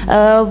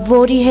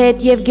 որի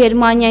հետ եւ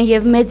Գերմանիան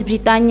եւ Մեծ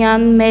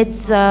Բրիտանիան մեծ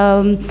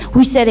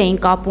հույսեր էին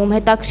կապում։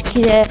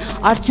 Հետաքրքիր է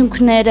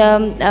արդյունքները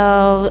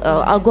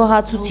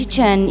ագոհացուցիչ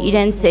են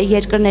իրենց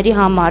երկրների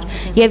համար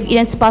եւ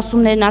իրենց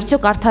սպասումներն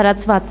արդյոք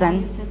արդարացված են։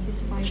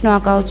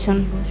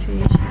 Շնորհակալություն։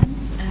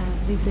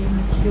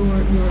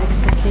 Your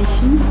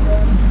expectations?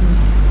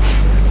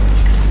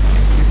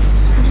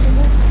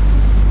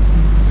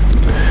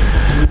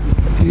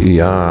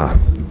 Ja,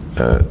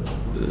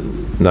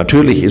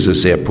 natürlich ist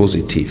es sehr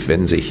positiv,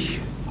 wenn sich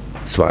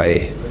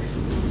zwei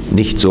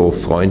nicht so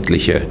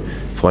freundlich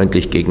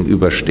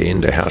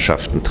gegenüberstehende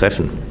Herrschaften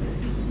treffen.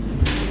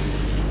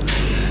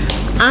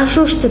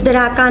 Անշուշտ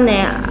դրական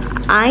է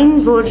այն,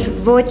 որ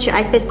ոչ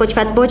այսպես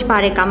կոչված ոչ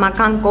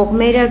բարեկամական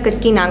կողմերը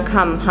կրկին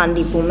անգամ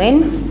հանդիպում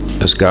են։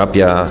 Es gab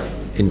ja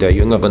in der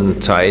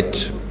jüngeren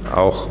Zeit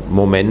auch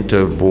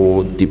Momente,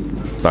 wo die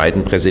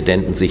beiden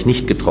Präsidenten sich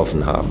nicht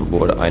getroffen haben,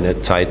 wo eine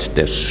Zeit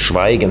des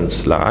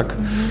Schweigens lag.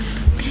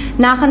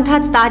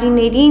 Նախընթաց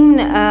տարիներին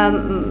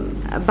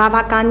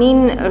բավականին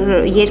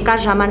երկար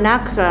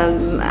ժամանակ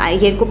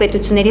երկու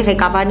պետությունների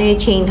ղեկավարները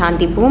չէին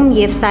հանդիպում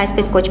եւ սա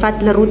այսպես կոչված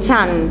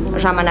լռության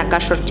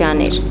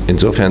ժամանակաշրջան էր։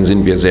 Insofern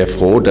sind wir sehr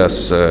froh,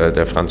 dass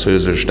der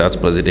französische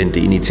Staatspräsident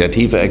die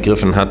Initiative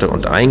ergriffen hatte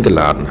und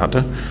eingeladen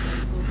hatte.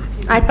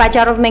 Այդ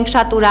պատճառով մենք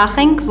շատ ուրախ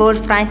ենք, որ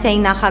Ֆրանսիայի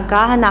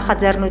նախագահը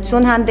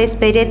նախաձեռնություն հանդես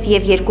բերեց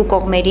եւ երկու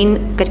կողմերին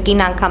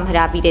կրկին անգամ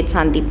հրավիրեց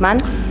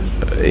հանդիպման։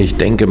 Ich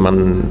denke,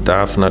 man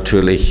darf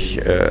natürlich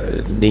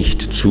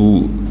nicht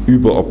zu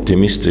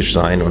überoptimistisch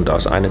sein und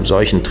aus einem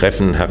solchen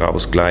Treffen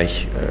heraus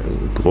gleich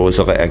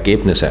größere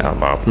Ergebnisse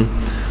erwarten.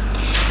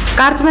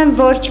 Կարծում եմ,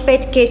 որ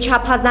չպետք է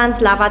չափազանց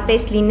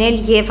լավատես լինել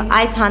եւ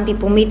այս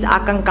հանդիպումից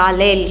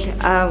ակնկալել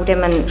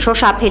ուրեմն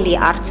շոշափելի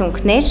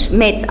արդյունքներ,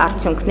 մեծ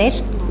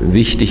արդյունքներ։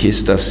 Wichtig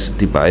ist, dass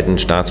die beiden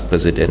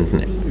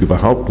Staatspräsidenten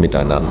überhaupt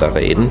miteinander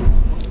reden.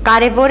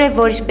 Կարևոր է,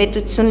 որ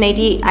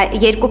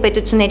երկու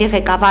պետությունների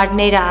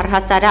ղեկավարները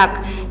առհասարակ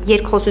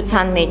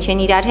երկխոսության մեջ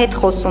են իրար հետ,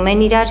 խոսում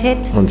են իրար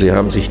հետ։ Und sie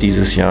haben sich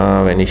dieses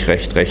Jahr, wenn ich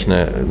recht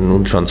rechne,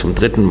 nun schon zum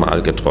 3.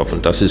 Mal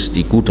getroffen. Das ist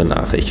die gute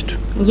Nachricht.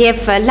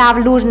 Եվ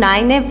լավ լուրն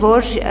այն է,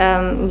 որ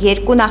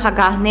երկու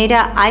նախագահները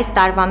այս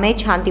տարվա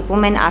մեջ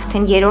հանդիպում են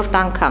արդեն 3-րդ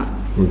անգամ։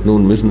 Und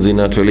nun müssen sie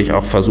natürlich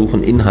auch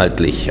versuchen,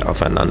 inhaltlich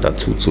aufeinander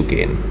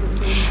zuzugehen.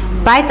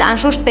 Բայց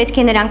անշուշտ պետք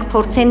է նրանք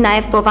փորձեն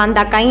նաև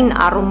բովանդակային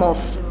առումով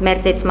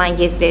մերձեցման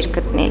եզրեր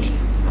գտնել։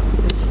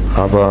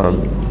 Aber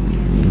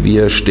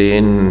wir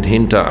stehen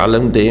hinter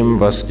allem dem,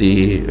 was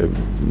die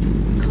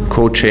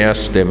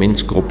Co-Chairs der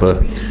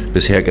Minsk-Gruppe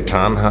bisher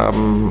getan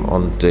haben,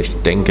 und ich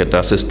denke,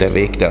 das ist der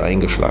Weg, der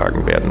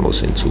eingeschlagen werden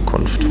muss in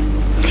Zukunft.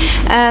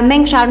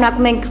 Մենք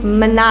շարունակում ենք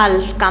մնալ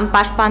կամ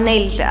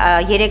պաշտպանել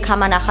երեք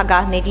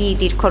համանախագահների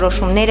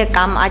դիրքորոշումները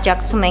կամ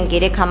աջակցում ենք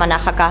երեք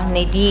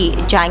համանախագահների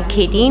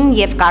ջանքերին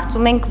եւ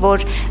կարծում ենք, որ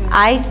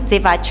այս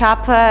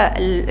ձևաչափը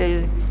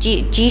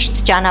ճիշտ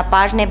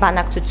ճանապարհն է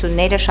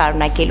բանակցությունները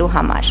շարունակելու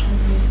համար։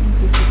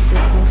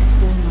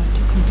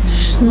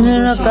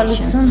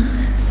 Շնորհակալություն։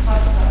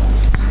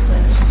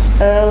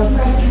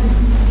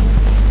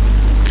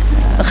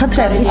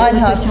 Քեթրին, այլ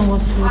հարց։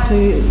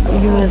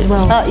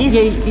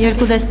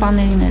 Երկու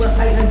դեսպաններին էր։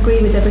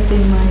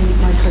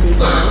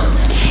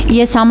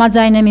 Ես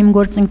համաձայն եմ իմ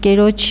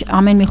գործընկերոջ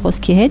ամեն մի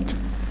խոսքի հետ։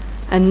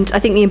 And I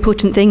think the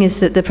important thing is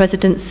that the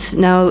presidents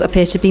now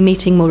appear to be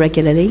meeting more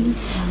regularly.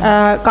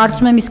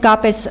 Կարծում եմ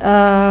իսկապես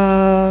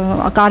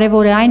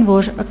կարևոր է այն,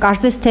 որ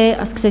կարծես թե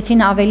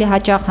սկսեցին ավելի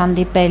հաճախ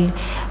հանդիպել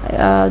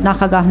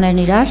նախագահներն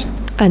իրար։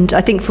 And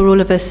I think for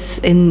all of us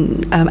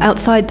in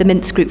outside the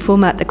Minsk group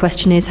format, the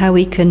question is how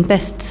we can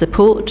best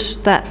support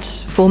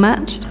that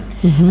format.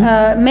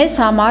 Մեզ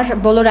համար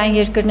բոլոր այն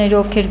երկրները,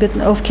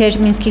 ովքեր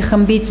Մինսկի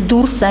խմբից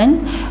դուրս են,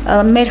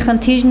 մեր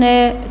խնդիրն է,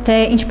 թե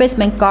ինչպես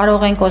մենք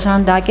կարող ենք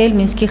օժանդակել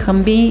Մինսկի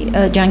խմբի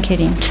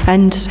ջանքերին։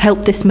 And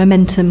help this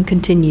momentum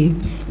continue.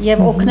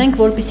 Եվ օգնենք,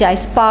 որպեսզի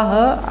այս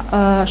պահը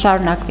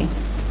շարունակվի։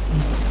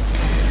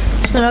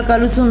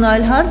 Շնորհակալություն,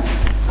 այլ հարց։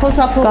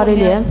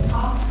 Կարելի է։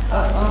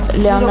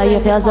 Լիանա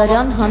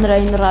Եղիազարյան,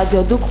 Հանրային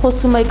ռադիո, դուք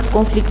խոսում եք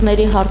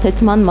կոնֆլիկտների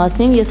հարթեցման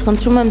մասին, ես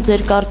խնդրում եմ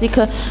ձեր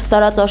կարծիքը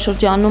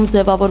տարածաշրջանում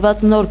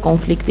ձևավորված նոր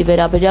կոնֆլիկտի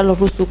վերաբերյալ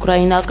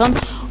ռուս-ուկրաինական,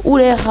 ուր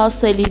է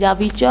հասել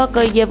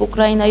իրավիճակը եւ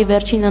Ուկրաինայի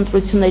վերջին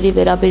ընտրությունների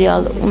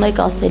վերաբերյալ ունեք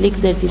ասելիք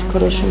ձեր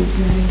դիրքորոշում։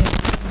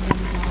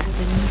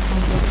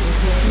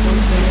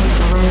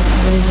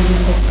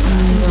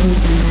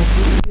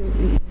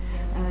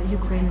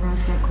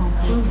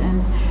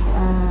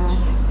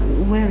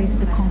 where is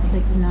the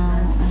conflict now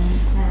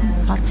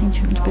հարցին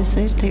ինչպես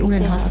էր թե ուր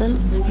են հասել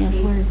yes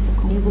where is the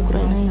conflict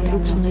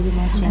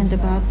and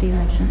about the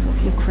elections of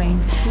Ukraine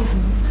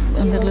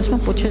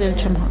ընդդեմ փոչել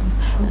չեմ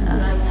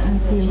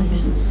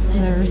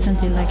the recent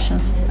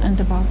elections and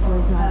about the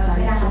results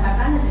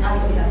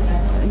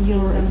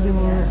your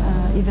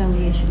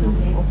evaluation of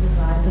the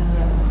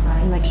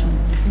election.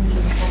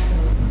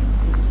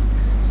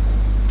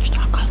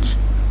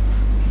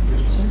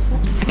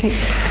 Okay,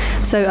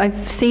 so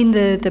I've seen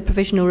the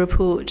provisional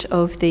report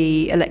of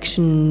the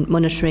election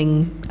monitoring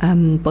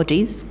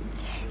bodies.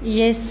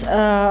 Yes,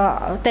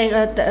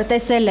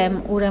 տեսել եմ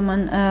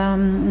ուրեմն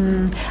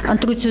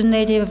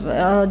ընտրությունների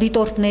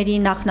դիտորդների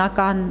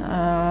նախնական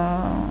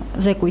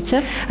զեկույցը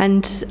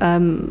and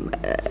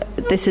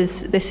this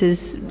is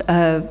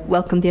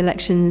welcomed the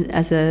election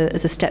as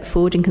a step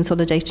forward in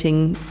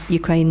consolidating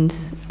Ukraine's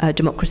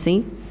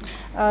democracy.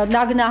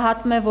 Դա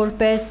գնահատում է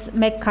որպես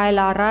մեկ քայլ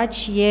առաջ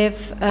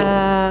եւ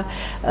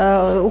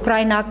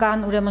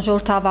ուկրաինական ուրեմն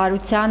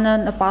ժողովրդավարությանը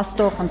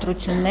նպաստող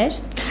ընտրություններ.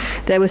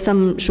 There were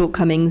some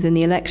shortcomings in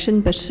the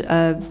election, but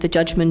the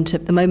judgment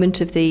at the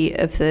moment of the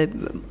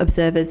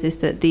observers is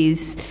that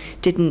these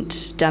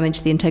didn't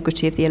damage the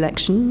integrity of the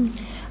election.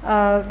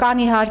 Կան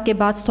իհարկե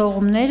բաց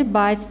թողումներ,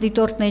 բայց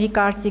դիտորդների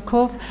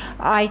կարծիքով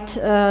այդ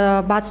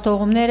բաց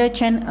թողումները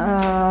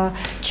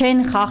չեն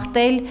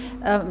խախտել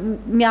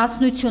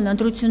միասնություն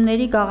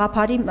ընտրությունների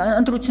գաղափարի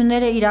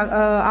ընտրությունները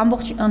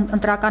ամբողջ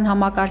ընտրական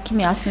համակարգի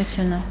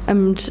միասնությունը.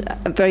 And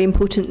very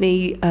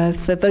importantly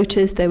for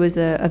voters there was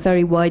a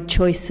very wide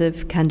choice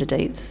of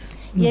candidates.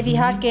 Եվ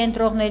իհարկե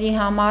ընտրողների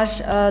համար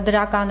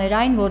դրական էր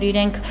այն, որ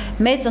իրենք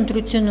մեծ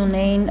ընտրություն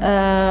ունեին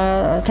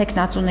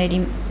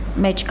տեխնացուների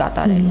մեջ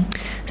կատարելու.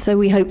 So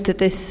we hope that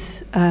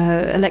this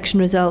election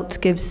result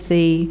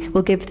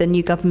will give the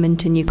new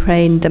government in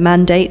Ukraine the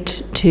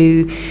mandate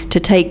to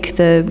take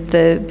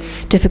the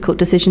difficult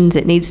decisions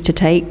it needs to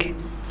take.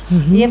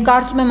 Եվ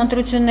կարծում եմ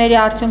ընտրությունների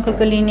արդյունքը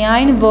կլինի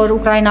այն, որ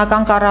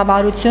ուկրաինական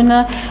կառավարությունը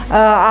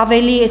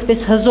ավելի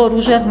այսպես հզոր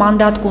ուժեղ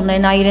մանդատ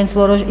կունենա իր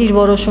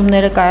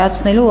որոշումները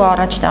կայացնելու ու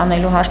առաջ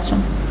տանելու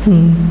հարցում.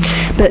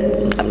 But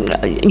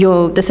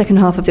the second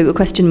half of your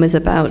question was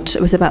about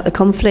the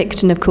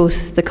conflict, and of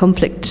course the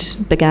conflict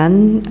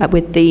began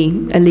with the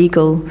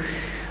illegal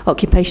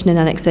occupation and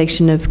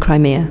annexation of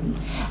Crimea.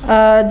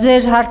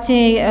 Ձեր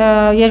հարցի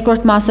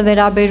երկրորդ մասը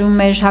վերաբերում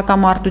էր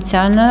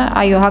հակամարտությանը,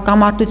 այո,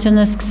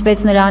 հակամարտությունը սկսվեց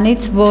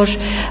նրանից, որ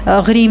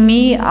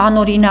Ղրիմի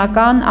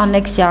անօրինական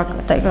անեքսիա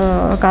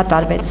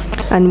կատարվեց.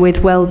 And with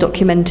well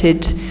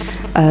documented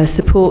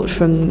support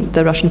from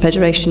the Russian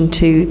Federation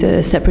to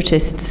the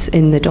separatists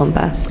in the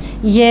Donbass.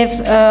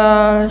 Եվ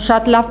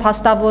շատ լավ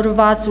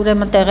փաստավորված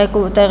ուրեմն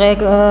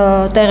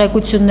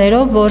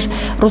տեղեկություններով, որ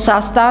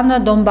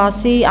Ռուսաստանը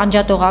Դոնբասի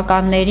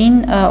անջատողականներին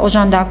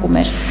օժանդակում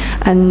էր.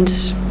 And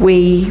we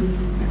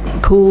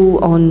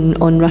call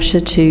on Russia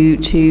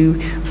to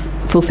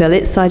fulfill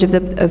its side of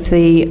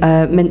the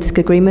Minsk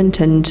agreement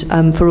and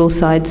for all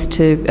sides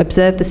to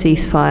observe the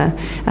ceasefire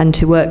and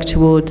to work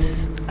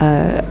towards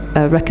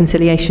a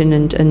reconciliation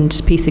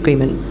and peace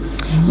agreement.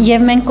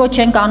 Եվ մենք կոչ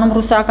ենք անում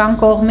ռուսական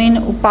կողմին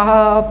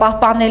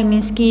պահպանել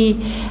Մինսկի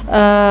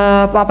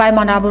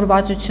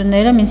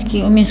պայմանավորվածությունները,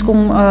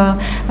 Մինսկում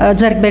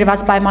ձեռք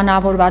բերված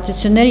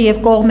պայմանավորվածությունները եւ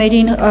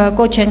կողմերին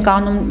կոչ ենք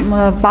անում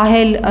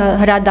պահել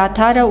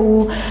հրադադարը ու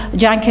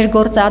ջանքեր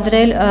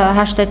գործադրել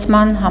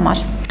հաշտեցման համար.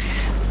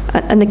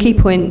 And the key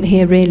point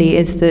here really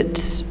is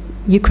that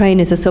Ukraine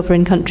is a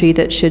sovereign country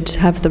that should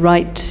have the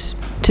right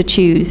to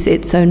choose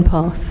its own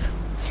path.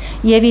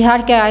 Եվ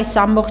իհարկե այս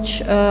ամբողջ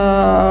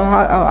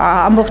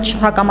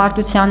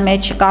հակամարտության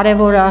մեջ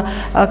կարևոր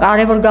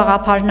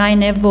գաղափարն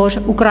այն է, որ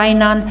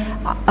Ուկրաինան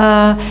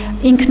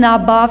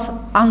ինքնաբավ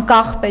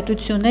անկախ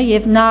պետություն է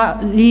եւ նա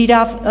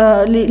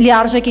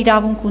լիարժեք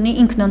իրավունք ունի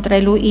ինքն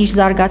ընտրելու իր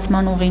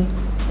զարգացման ուղին.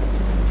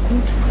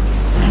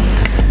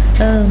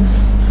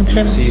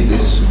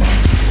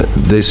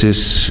 This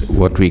is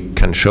what we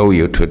can show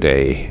you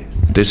today.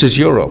 This is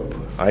Europe.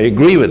 I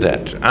agree with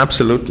that,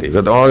 absolutely,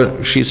 with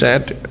all she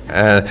said.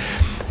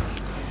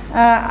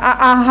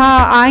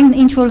 Այն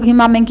ինչ որ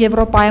հիմա մենք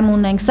Եվրոպայում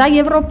ունենք, սա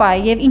Եվրոպա է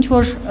եւ ինչ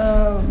որ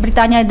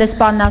Բրիտանիայի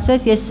դեսպանն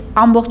ասեց, ես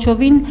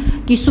ամբողջովին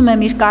կիսում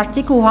եմ իր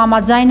կարծիքը ու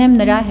համաձայն եմ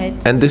նրա հետ.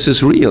 And this is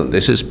real,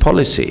 this is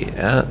policy,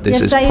 this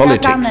is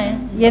politics.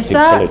 Եւ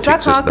սա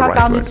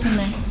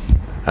քաղաքականություն է.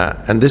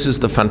 And this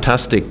is the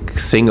fantastic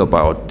thing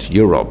about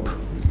Europe.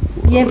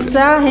 Եվ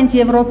սա հենց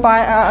Եվրոպա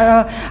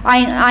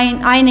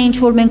այն ինչ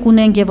որ մենք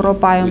ունենք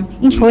Եվրոպայում,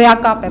 ինչ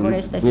հոյակապ է որ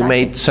այս տեսակ. We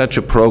made such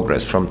a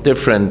progress from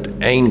different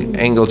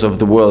angles of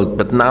the world,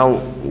 but now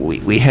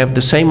we have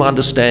the same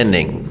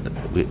understanding.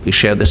 We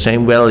share the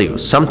same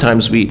values.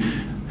 Sometimes we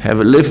have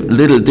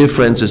little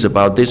differences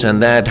about this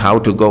and that, how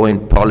to go in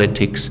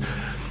politics,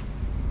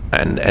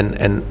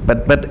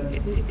 but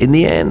in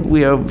the end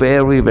we are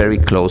very, very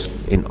close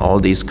in all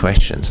these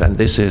questions, and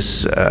this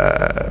is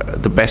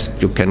the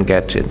best you can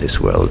get in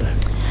this world.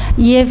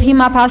 Եվ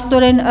հիմա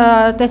փաստորեն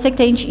տեսեք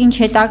թե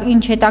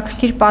ինչ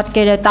հետաքրքիր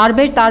պատկեր է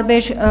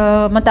տարբեր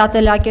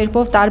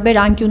մտածելակերպով տարբեր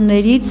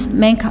անկյուններից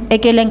մենք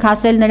եկել ենք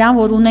ասել նրան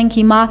որ ունենք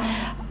հիմա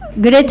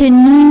գրեթե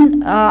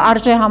նույն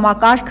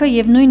արժեհամակարգը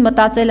եւ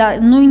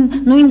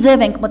նույն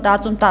ձև ենք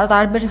մտածում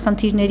տարբեր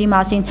խնդիրների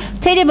մասին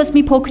թերևս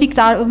մի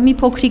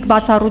փոքրիկ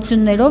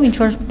բացառություններով ինչ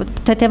որ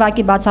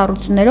թեթևակի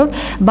բացառություններով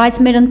բայց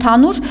մեր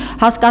ընդհանուր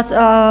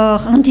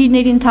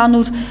խնդիրների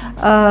ընդհանուր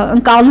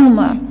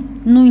ընկալումը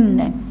նույնն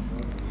է.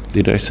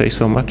 Did I say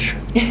so much?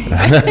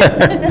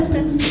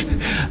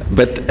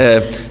 But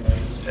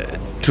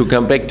to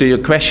come back to your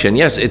question,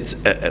 yes,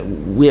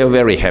 we are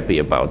very happy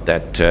about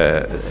that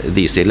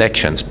these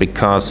elections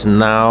because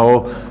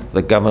now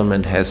the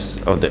government has,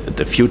 or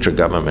the future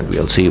government,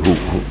 we'll see who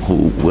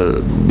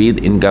will be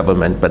in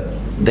government, but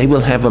they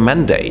will have a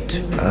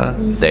mandate.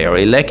 They are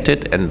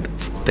elected and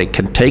they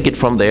can take it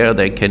from there.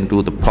 They can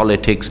do the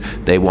politics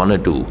they want to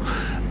do,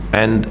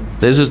 and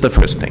this is the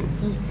first thing.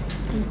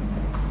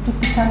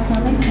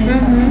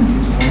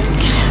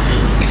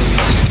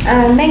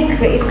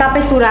 Մենք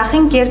իսկապես ուրախ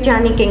ենք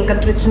երջանիկ ենք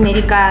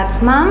ընտրությունների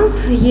կայացմամբ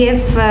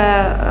եւ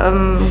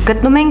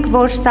գտնում ենք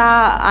որ սա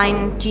այն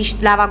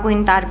ճիշտ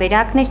լավագույն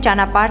տարբերակն է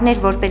ճանապարհն է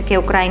որ պետք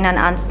է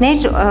Ուկրաինան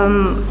անցներ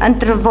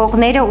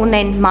ընտրվողները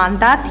ունեն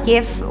մանդատ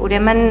եւ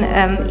ուրեմն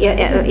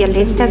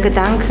letzter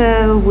Gedanke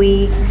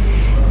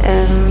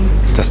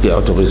dass die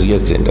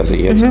autorisiert sind, dass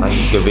sie jetzt ein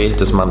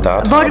gewähltes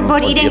Mandat haben.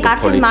 Որ իրենք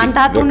արդեն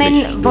մանդատ ունեն,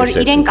 որ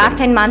իրենք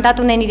արդեն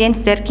մանդատ ունեն իրենց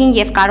ձեռքին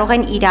եւ կարող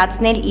են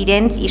իրացնել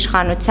իրենց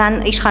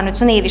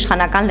իշխանությունը եւ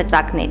իշխանական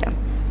լծակները.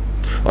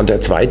 Und der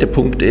zweite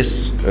Punkt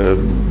ist,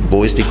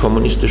 wo ist die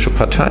kommunistische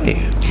Partei?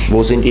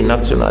 Wo sind die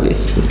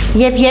Nationalisten?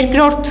 Եվ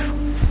երկրորդ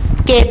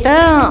կետը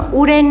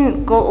ուր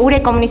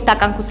է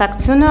կոմունիստական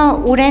կուսակցությունը,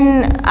 ուր են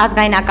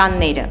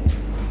ազգայնականները?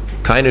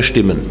 Keine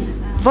Stimmen.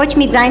 Ոչ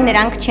մի ձայն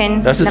նրանք չեն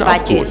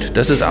նվաճել.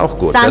 Das ist auch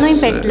gut. Սա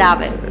նույնպես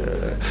լավ է.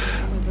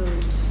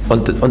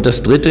 Und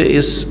das Dritte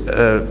ist,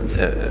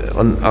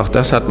 und auch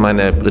das hat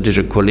meine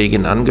britische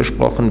Kollegin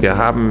angesprochen, wir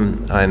haben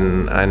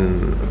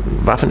einen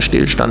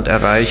Waffenstillstand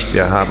erreicht,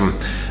 wir haben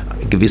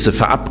gewisse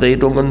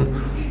Verabredungen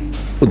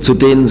und zu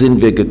denen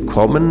sind wir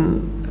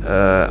gekommen,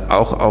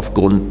 auch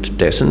aufgrund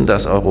dessen,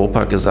 dass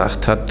Europa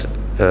gesagt hat,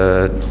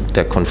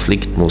 der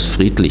Konflikt muss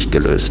friedlich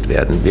gelöst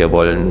werden. Wir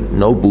wollen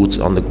no boots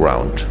on the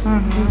ground.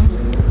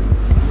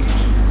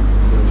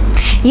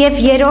 Եվ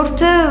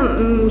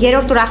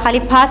երրորդ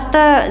ուրախալի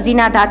փաստը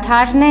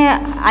զինադադարն է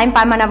այն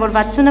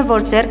պայմանավորվածությունը,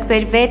 որ ձեռք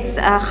բերվեց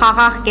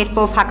խաղաղ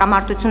կերպով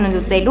հակամարտությունը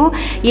լուծելու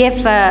եւ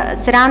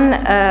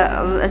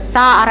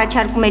սա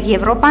առաջարկում էր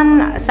Եվրոպան,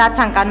 սա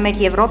ցանկանում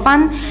էր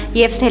Եվրոպան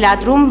եւ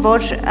թելադրում,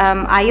 որ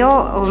այո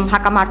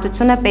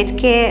հակամարտությունը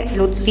պետք է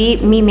լուծվի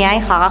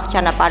միմիայն խաղաղ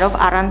ճանապարհով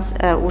առանց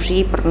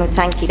ուժի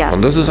բռնության կիրառ.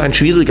 Und das ist ein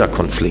schwieriger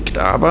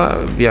Konflikt, aber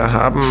wir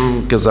haben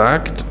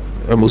gesagt,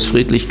 er muss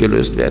friedlich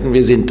gelöst werden.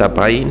 Wir sind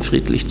dabei, ihn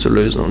friedlich zu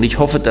lösen. Und ich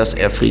hoffe, dass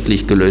er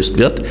friedlich gelöst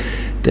wird,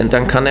 denn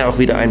dann kann er auch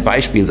wieder ein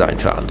Beispiel sein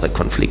für andere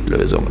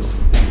Konfliktlösungen.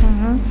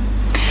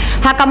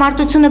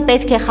 Հակամարտությունը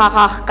պետք է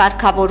խաղաղ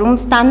կարգավորում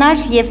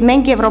ստանար եւ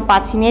մենք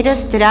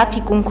եվրոպացիներս դրա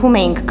թիկունքում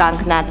էինք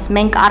կանգնած։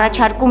 Մենք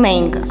առաջարկում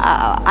էինք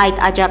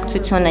այդ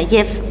աջակցությունը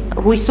եւ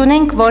հույս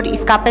ունենք, որ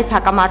իսկապես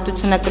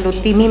հակամարտությունը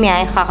կլուծվի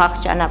միմիայն խաղաղ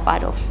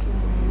ճանապարհով։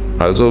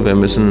 Also, wir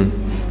müssen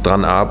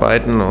dran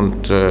arbeiten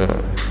und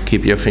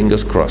keep your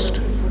fingers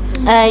crossed.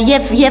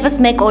 Եվս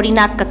մեկ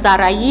օրինակ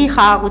կծառայի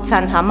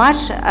խաղաղության համար,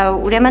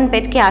 ուրեմն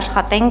պետք է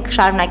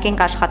շարունակենք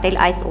աշխատել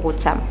այս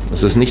ուղղությամբ։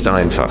 Es ist nicht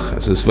einfach,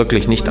 es ist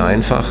wirklich nicht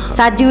einfach.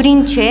 Սա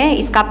դյուրին չէ,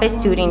 իսկապես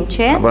դյուրին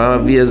չէ։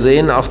 Aber wir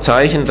sehen auch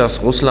Zeichen,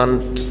 dass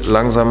Russland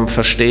langsam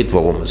versteht,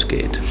 worum es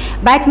geht.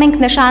 Բայց մենք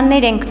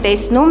նշաններ ենք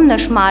տեսնում,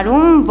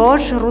 նշмарում, որ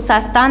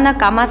Ռուսաստանը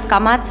կամաց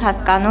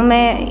հասկանում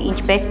է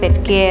ինչպես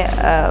պետք է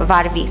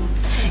վարվի։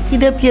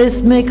 Իդեպ ես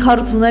մեկ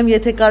հարց ունեմ,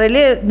 եթե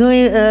կարելի է,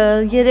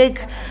 երեք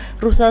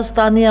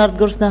Ռուսաստանի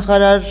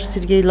արտգործնախարար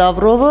Սերգեյ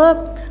Լավրովը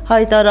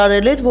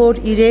հայտարարել էր, որ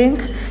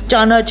իրենք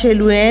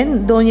ճանաչելու են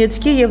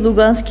Դոնեցկի եւ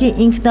Լուգանսկի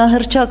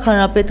ինքնահռչակ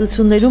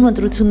հանրապետություններում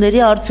ընտրությունների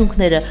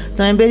արդյունքները։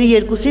 Նոյեմբերի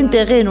 2-ին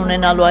տեղի են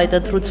ունենալու այդ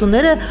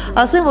ընտրությունները,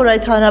 ասեմ, որ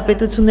այդ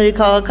հանրապետությունների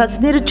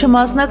քաղաքացիները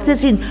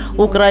չմասնակցեցին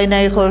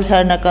Ուկրաինայի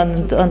խորհրդարանական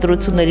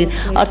ընտրություններին։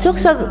 Արդյոք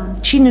սա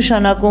չի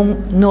նշանակում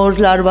նոր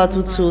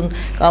լարվածություն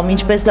կամ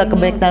ինչպես դա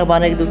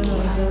կմեկնաբանեք դուք։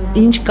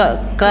 Ինչ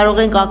կարող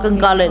ենք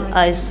ակնկալել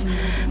այս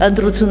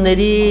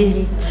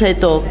ընտրություններից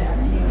հետո։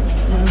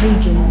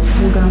 Region,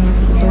 Lugansk,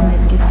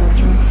 Donetsk,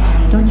 etc.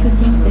 Don't you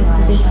think that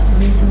this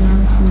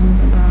announcement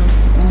about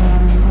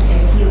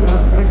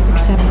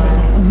accepting,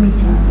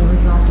 admitting the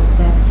result of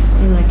that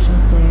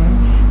elections there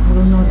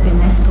will not be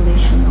an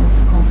escalation of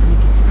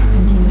conflict,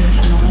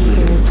 continuation of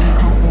escalating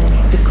conflict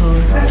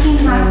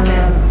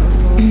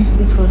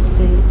because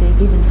they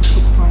didn't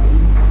take part in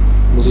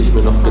it? Muss ich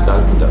mir noch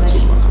Gedanken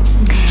dazu machen.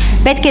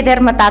 Պետք է դեռ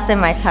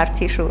մտածեմ այս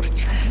հարցի շուրջ։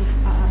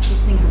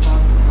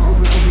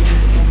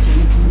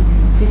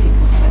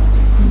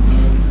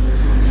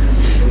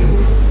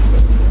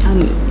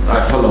 I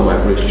follow my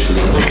British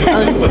lead.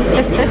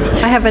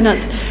 I have an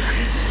answer.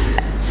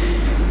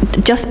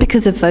 just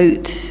because a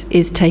vote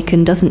is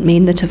taken doesn't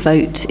mean that a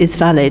vote is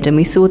valid, and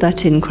we saw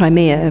that in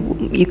Crimea.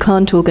 You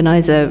can't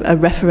organise a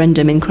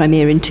referendum in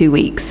Crimea in 2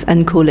 weeks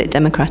and call it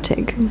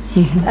democratic.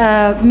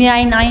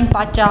 Միայն այն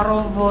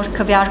պատճառով, որ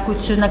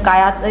քվեարկությունը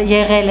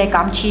եղել է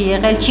կամ չի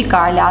եղել, չի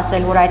կարելի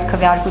ասել, որ այդ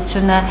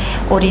քվեարկությունը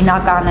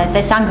օրինական է։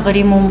 Տեսանք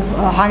Ղրիմում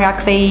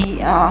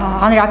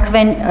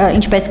հանրաքվեն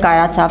ինչպես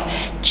կայացավ,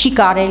 չի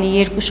կարելի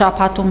 2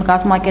 շաբաթում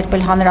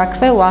կազմակերպել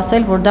հանրաքվե ու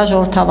ասել, որ դա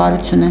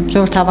ժողովրդավարություն է,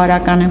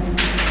 ժողովրդավարական է։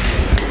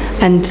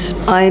 And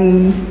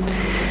I'm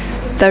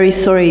very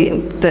sorry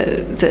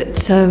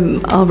that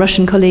our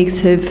Russian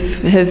colleagues have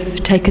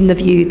taken the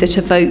view that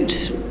a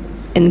vote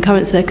in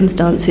current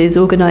circumstances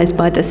organised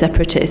by the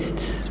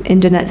separatists in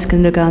Donetsk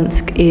and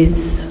Lugansk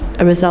is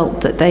a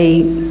result that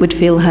they would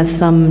feel has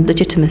some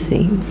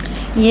legitimacy.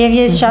 Եվ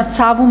ես շատ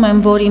ցավում եմ,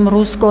 որ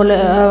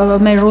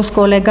մեր ռուս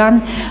գոլեգան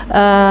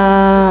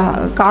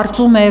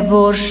կարծում է,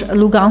 որ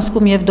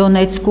Լուգանսկում եւ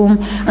Դոնեցկում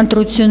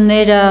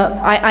ընտրությունները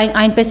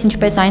այնպես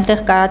ինչպես այնտեղ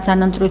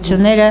կայացան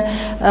ընտրությունները,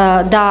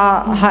 դա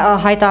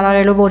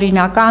հայտարարելով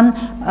օրինական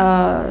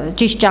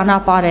ճիշտ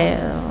ճանապարհ է,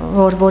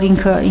 որ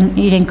ինքը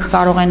իրենք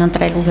կարող են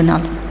ընտրել ու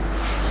գնալ։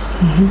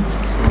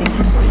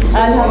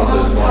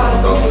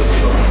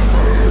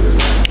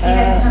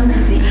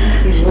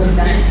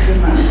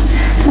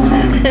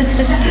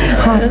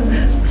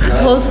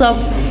 Ich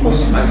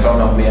muss einfach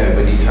noch mehr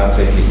über die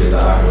tatsächliche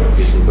Lage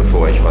wissen,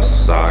 bevor ich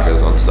was sage,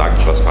 sonst sage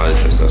ich was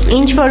Falsches.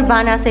 Ինչ որ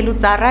բան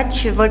ասելուց առաջ,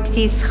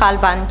 որպեսզի սխալ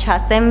բան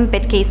չասեմ,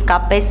 պետք է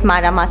իսկապես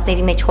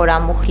մանրամասների մեջ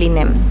խորամուխ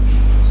լինեմ։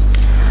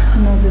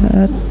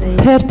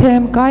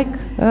 Թերթեմ կայք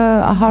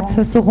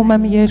հարցը սուղում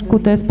եմ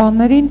 2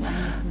 դեսպաններին,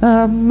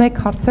 մեկ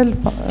հարցել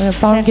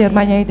պարոն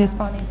Գերմանիայի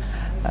դեսպանին։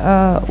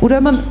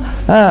 Ուրեմն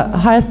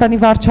Հայաստանի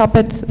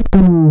վարչապետ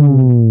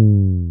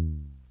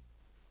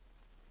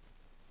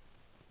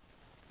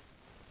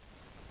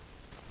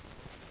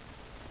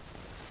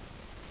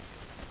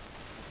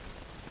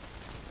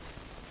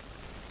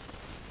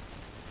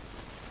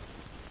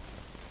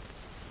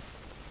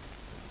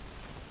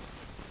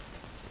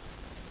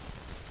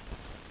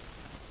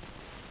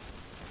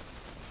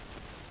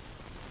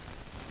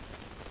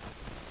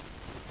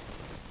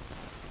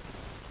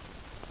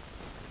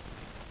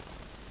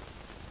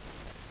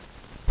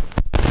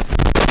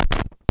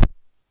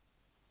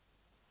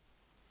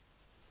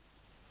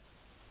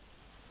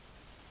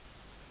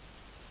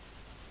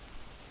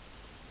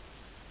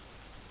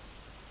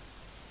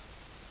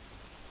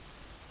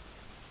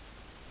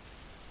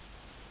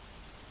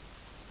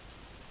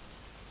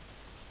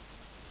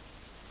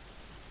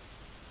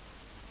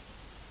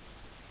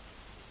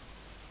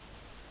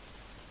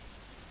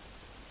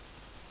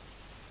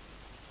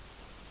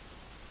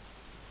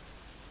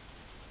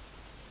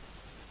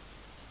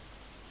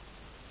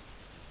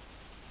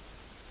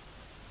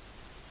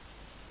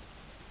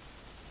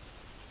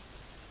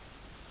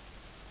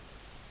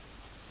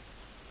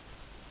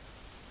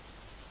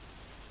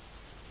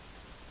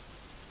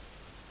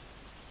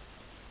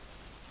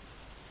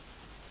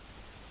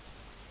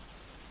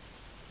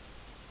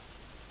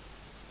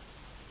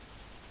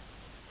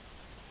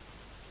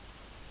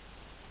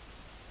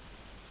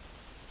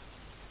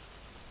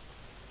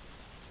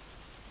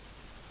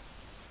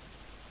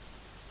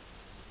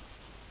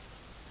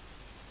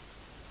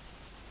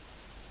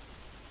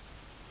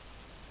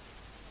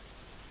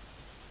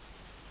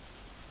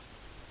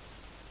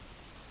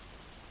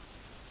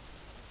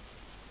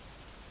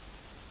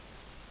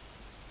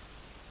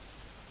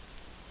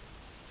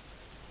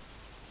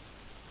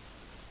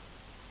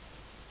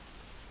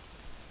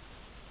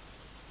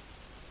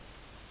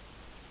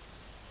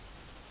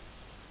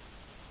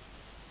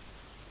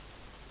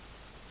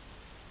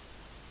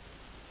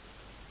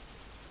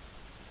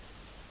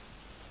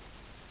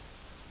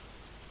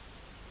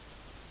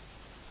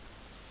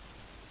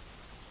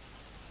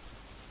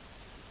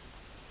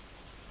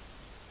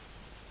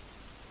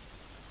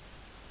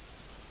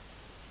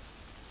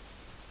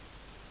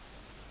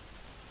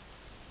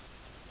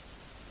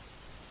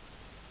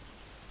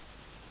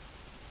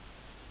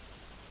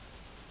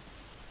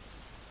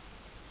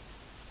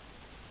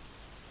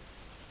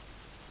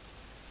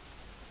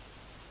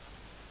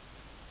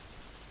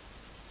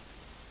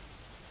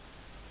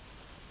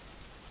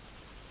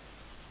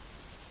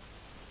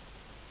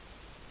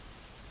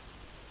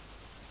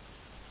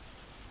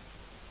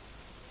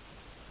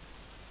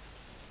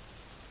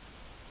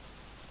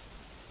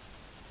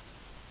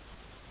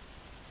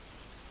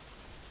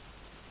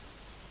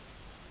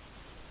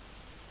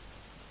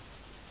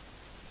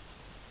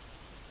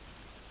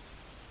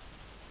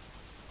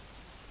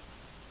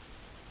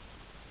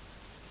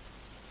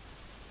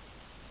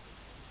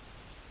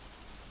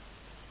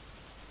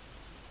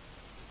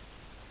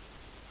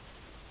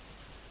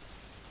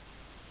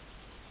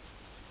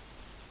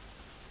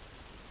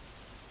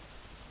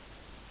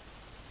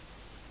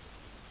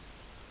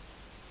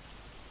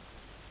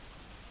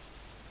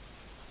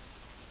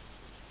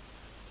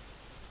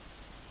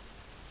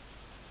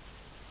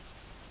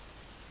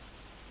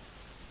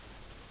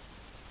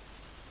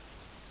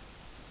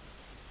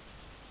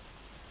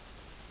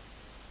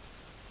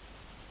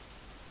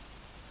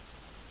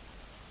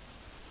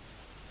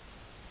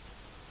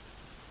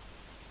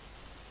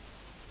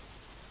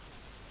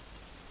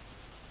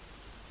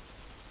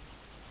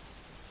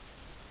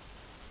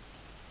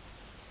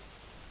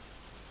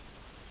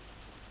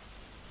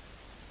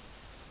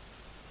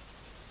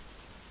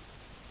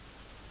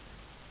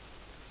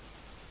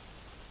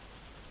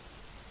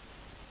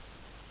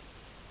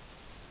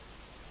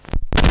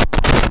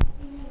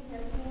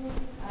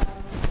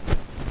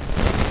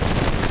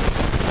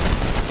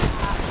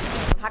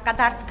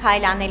հակադարձ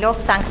քայլ անելով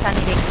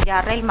սանկցիաներ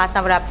կիրառել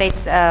մասնավորապես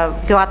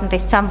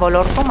գյուղատնտեսության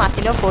ոլորտում,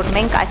 ասելով, որ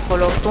մենք այս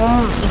ոլորտում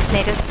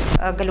ինքներս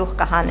գլուխ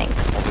կհանենք։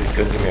 Ich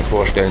könnte mir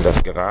vorstellen,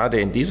 dass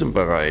gerade in diesem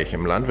Bereich,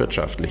 im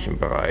landwirtschaftlichen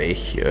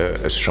Bereich,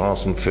 es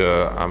Chancen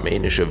für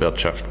armenische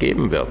Wirtschaft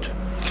geben wird.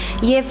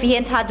 Եվ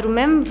ենթադրում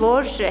եմ,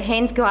 որ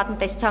հենց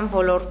գյուղատնտեսության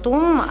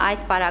ոլորտում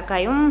այս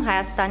պարագայում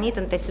Հայաստանի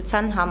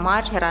տնտեսության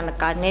համար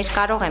հեռանկարներ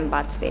կարող են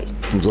բացվել։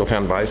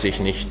 Insofern weiß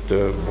ich nicht,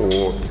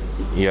 wo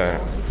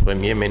Ihr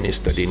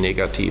Premierminister die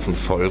negativen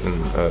Folgen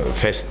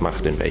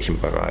festmacht, in welchem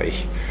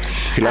Bereich.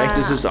 Vielleicht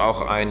ist es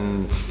auch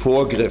ein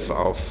Vorgriff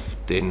auf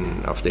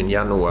den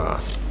Januar.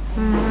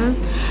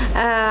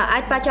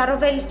 Այդ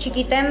պատճառով էլ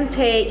չգիտեմ,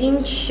 թե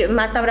ինչ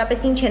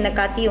մասնավորապես ինչ է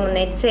նկատի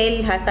ունեցել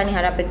Հայաստանի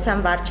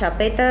Հանրապետության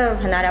վարչապետը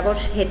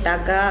հնարավոր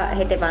հետագա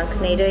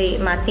հետևանքների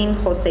մասին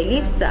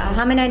խոսելիս,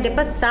 համենայն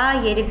դեպս սա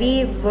երևի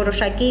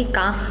որոշակի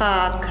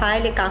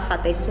կանխաքայլ է,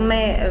 կանխատեսում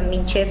է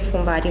մինչև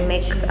հունվարի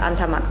 1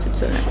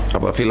 անդամակցությունը։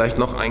 Aber vielleicht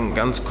noch ein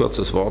ganz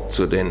kurzes Wort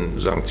zu den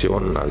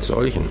Sanktionen als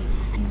solchen.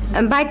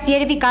 Բայց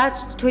երևի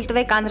կարճ թույլ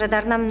տվեք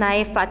անդրադառնամ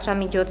նաև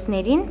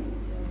պատժամիջոցներին։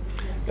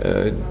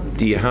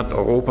 Die hat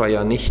Europa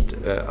ja nicht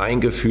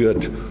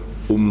eingeführt,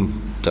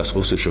 um das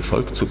russische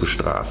Volk zu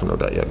bestrafen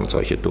oder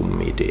irgendwelche dummen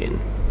Ideen.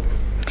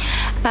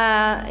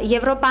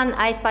 Եվրոպան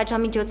այս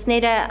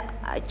պատժամիջոցները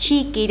չի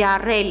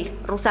կիրառել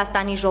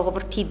Ռուսաստանի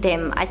ժողովրդի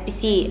դեմ,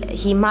 այսպիսի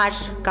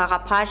հիմար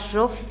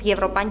գաղափարով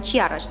Եվրոպան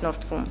չի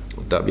առաջնորդվում։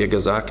 Da wir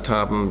gesagt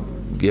haben,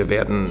 wir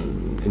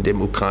werden in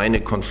dem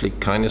Ukraine-Konflikt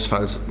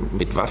keinesfalls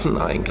mit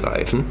Waffen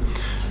eingreifen,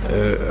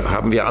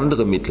 haben wir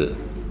andere Mittel.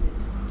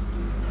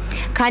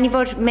 Քանի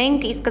որ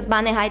մենք ի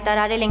սկզբանե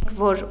հայտարարել ենք,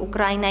 որ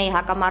Ուկրաինայի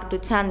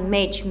հակամարտության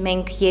մեջ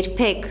մենք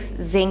երբեք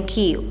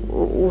զենքի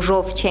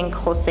ուժով չենք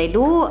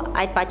խոսելու,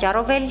 այդ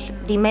պատճառով էլ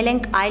դիմել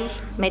ենք այլ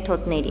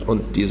մեթոդների։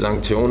 Und die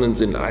Sanktionen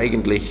sind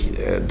eigentlich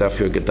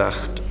dafür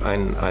gedacht,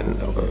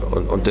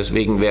 und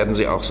deswegen werden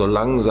sie auch so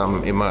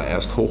langsam immer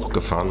erst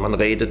hochgefahren. Man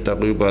redet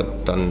darüber,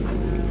 dann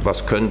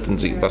was könnten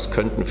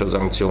für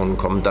Sanktionen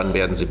kommen, dann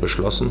werden sie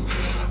beschlossen.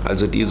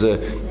 Also diese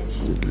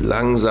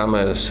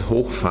langsames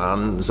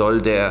Hochfahren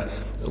soll der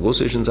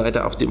russischen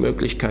Seite auch die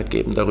Möglichkeit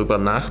geben, darüber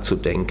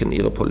nachzudenken,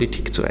 ihre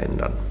Politik zu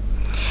ändern.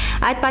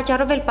 Այդ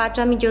պատճառով էլ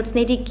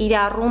պատժամիջոցների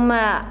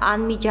կիրառումը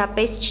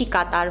անմիջապես չի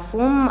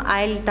կատարվում,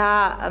 այլ դա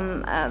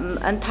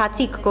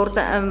ընթացիկ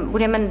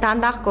ուրեմն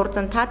դանդաղ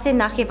գործընթաց է,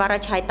 նախ եւ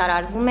առաջ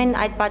հայտարարվում են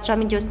այդ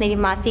պատժամիջոցների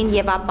մասին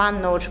եւ ապա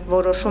նոր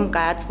որոշում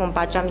կայացվում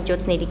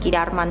պատժամիջոցների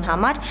կիրառման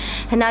համար,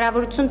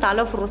 հնարավորություն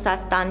տալով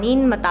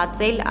Ռուսաստանին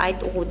մտածել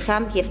այդ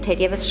ուղղությամբ եւ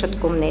թերևս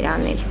շտկումներ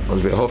անել։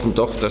 Und wir hoffen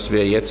doch, dass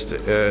wir jetzt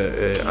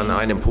an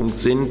einem Punkt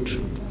sind,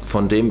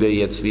 von dem wir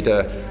jetzt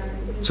wieder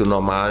zu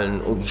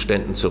normalen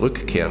Umständen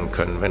zurückkehren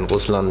können, wenn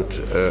Russland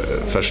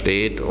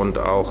versteht und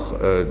auch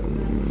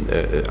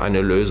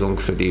eine Lösung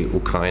für die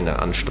Ukraine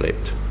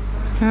anstrebt,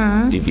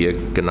 die wir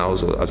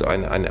genauso, also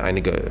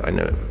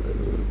eine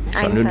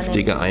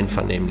vernünftige,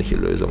 einvernehmliche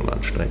Lösung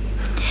anstreben.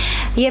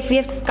 Եվ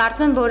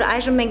կարծում եմ, որ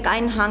այժմ մենք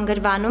այն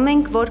հանգրվանում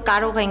ենք, որ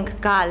կարող ենք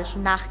գալ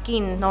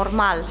նախկին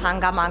նորմալ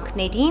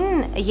հանգամանքներին,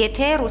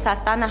 եթե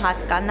Ռուսաստանը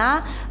հասկանա,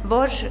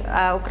 որ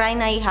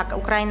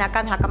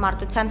ուկրաինական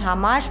հակամարտության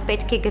համար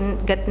պետք է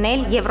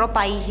գտնել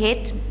Եվրոպայի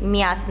հետ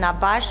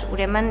միասնաբար,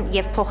 ուրեմն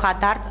եւ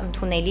փոխադարձ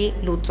ընդունելի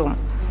լուծում։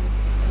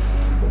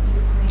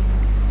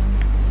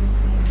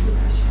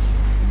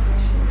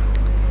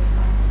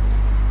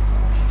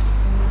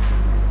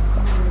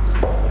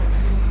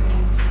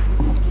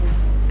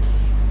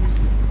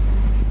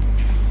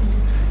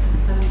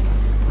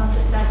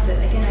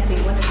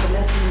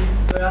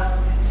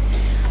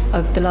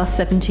 Of the last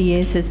 70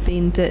 years has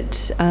been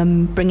that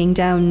bringing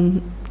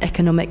down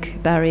economic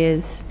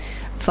barriers,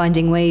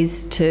 finding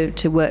ways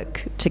to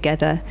work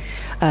together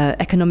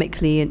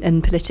economically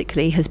and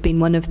politically has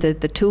been one of the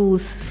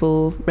tools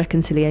for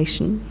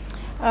reconciliation.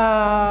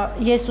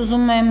 Ես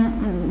ուզում եմ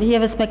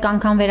եւս մեկ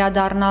անգամ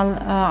վերադառնալ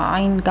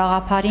այն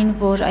գաղափարին,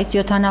 որ այս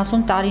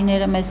 70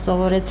 տարիները մեզ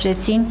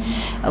սովորեցրեցին,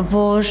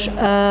 որ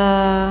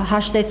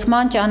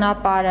հաշտեցման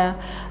ճանապարհը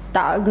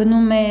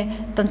գնում է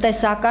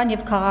տնտեսական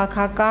եւ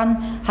քաղաքական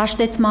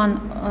հաշտեցման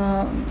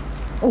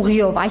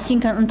ուղիով,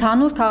 այսինքն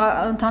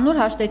ընդհանուր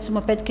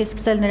հաշտեցումը պետք է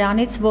սկսել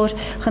նրանից, որ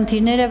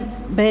խնդիրները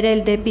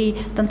բերել դեպի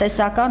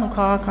տնտեսական ու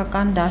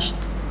քաղաքական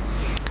դաշտ։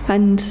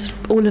 And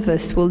all of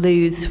us will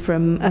lose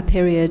from a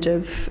period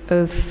of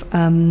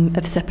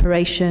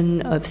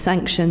separation, of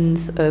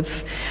sanctions,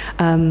 of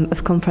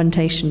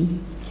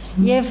confrontation.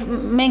 Եվ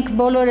մենք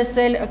բոլորս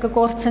էլ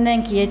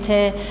կկորցնենք, եթե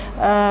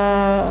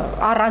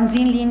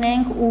առանձին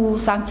լինենք ու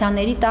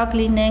սանկցիաների տակ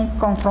լինենք,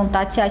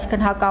 կոնֆրոնտացիա,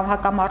 այսինքն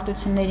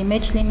հակամարտությունների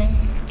մեջ լինենք։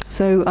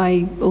 So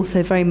I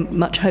also very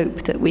much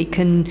hope that we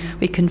can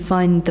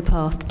find the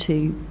path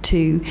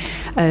to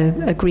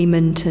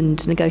agreement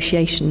and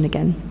negotiation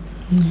again.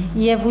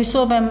 Եվ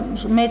հույսով եմ,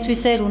 մեծ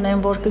հույսեր ունեմ,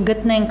 որ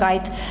կգտնենք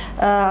այդ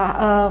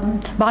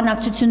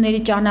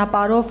բանակցությունների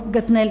ճանապարհով,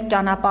 գտնել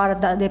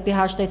ճանապարհը դեպի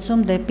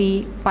հաշտեցում, դեպի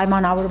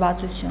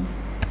պայմանավորվածություն։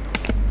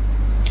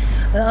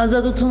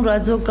 Ազատություն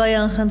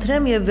ռադիոկայան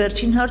խնդրեմ եւ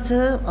վերջին հարցը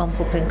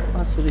ամփոփենք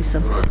ասուլիսը։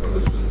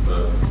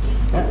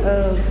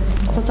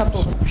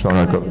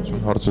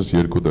 Շնորհակալություն։ Հարցս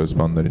երկու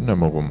դեսպաններին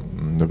եմ ուղղում։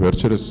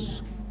 Վերջերս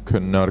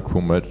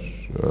քննարկվում էր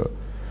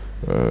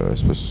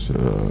այսպես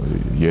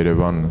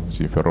Երևան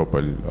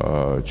Սիմֆերոպոլ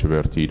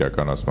չվերթի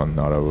իրականացման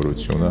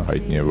հնարավորությունը,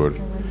 հայտնի է, որ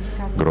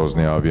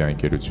Գրոզնի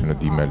ավիաընկերությունը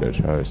դիմել էր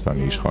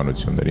Հայաստանի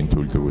իշխանություններին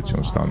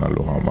թույլտվություն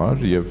ստանալու համար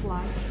եւ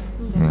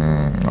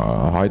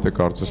հայտը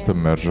կարծես թե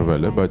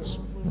մերժվել է, բայց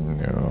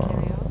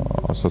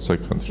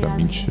ասացեք խնդրեմ,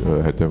 ինչ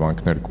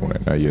հետևանքներ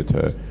կունենա,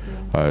 եթե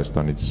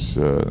Հայաստանից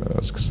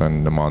սկսեն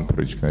նման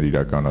թռիչքներ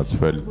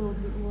իրականացվել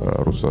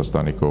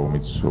Ռուսաստանի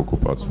կողմից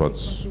օկուպացված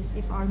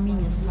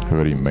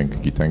Ղրիմ, մենք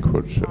գիտենք,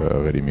 որ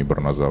Ղրիմի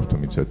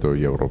բռնազավթումից հետո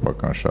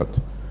եվրոպական շատ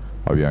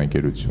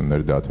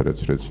ավիաընկերություններ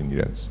դադարեցրեցին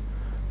իրենց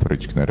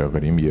թռիչքները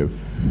Ղրիմ եւ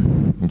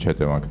ինչ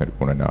հետևանքներ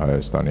կունենա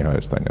Հայաստանի,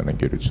 հայաստանյան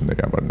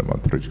ընկերությունների համար նման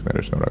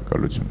թռիչքները։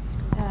 Շնորհակալություն։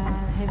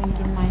 Having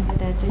in mind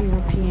that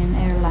European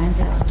airlines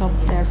have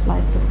stopped their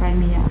flights to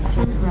Crimea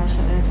to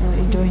Russia,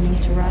 joining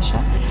to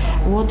Russia,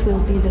 what will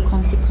be the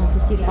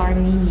consequences if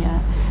Armenia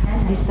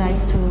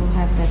decides to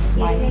have that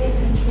flight?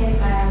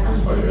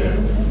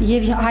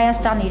 Եվ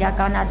Հայաստան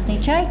իրականացնի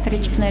չէ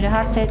թռիչքները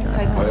հարցը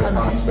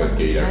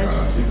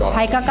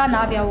հայկական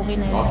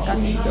ավիաուղիները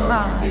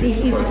If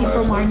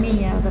from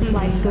Armenia the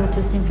flights go to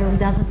Simferopol,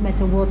 doesn't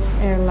matter what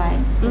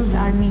airlines, but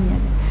Armenia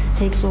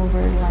takes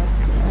over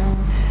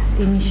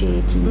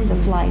initiating the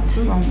flight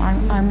from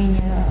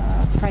Armenia,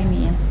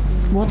 Crimea.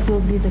 What will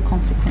be the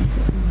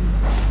consequences?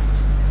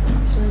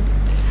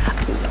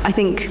 I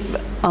think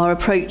our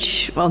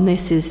approach on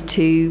this is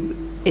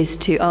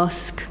to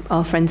ask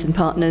our friends and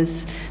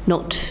partners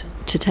not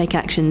to take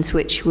actions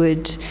which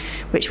would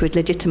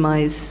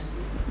legitimize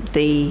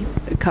the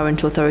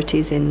current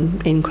authorities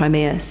in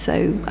Crimea.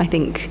 So I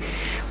think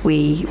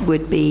we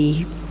would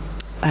be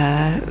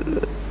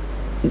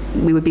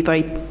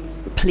very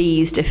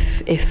pleased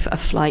if a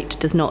flight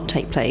does not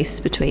take place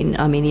between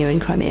Armenia and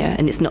Crimea,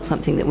 and it's not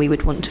something that we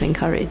would want to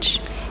encourage.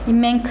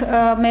 Մենք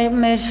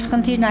մեր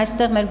խնդիրն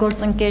այստեղ մեր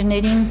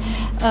գործընկերներին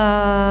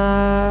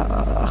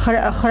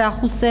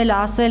խրախուսել,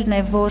 ասելն է,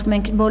 որ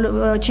մենք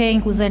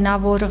չէինք ուզենա,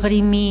 որ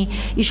Ղրիմի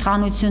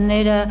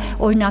իշխանությունները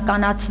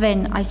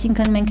օրինականացվեն,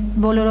 այսինքն մենք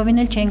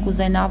բոլորովին էլ չէինք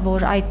ուզենա,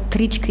 որ այդ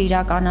թռիչքը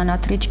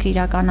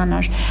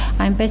իրականանար,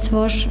 այնպես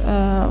որ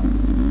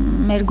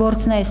մեր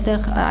գործն է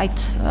այստեղ այդ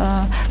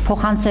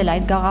փոխանցել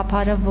այդ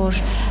գաղափարը, որ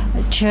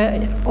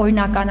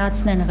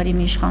չօրինականացնեն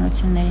Ղրիմի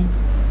իշխանություններին։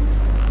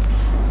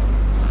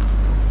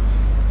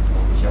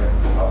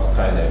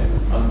 Keine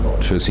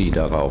Antwort für Sie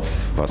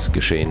darauf, was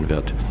geschehen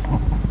wird.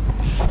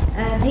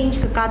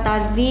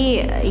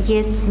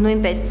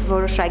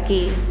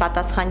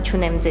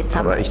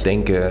 Aber ich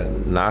denke,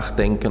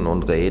 nachdenken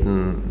und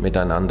reden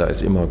miteinander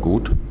ist immer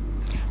gut.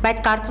 Բայց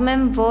կարծում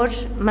եմ, որ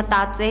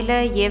մտածելը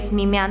եւ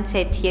միմյանց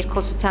հետ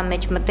երկխոսության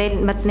մեջ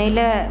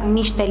մտնելը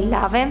միշտ էլ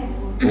լավ է,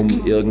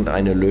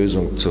 irgendeine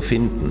Lösung zu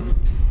finden.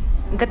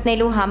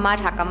 Գտնելու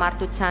համար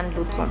հակամարտության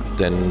լուծում։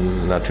 Denn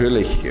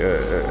natürlich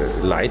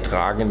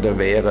Leidtragende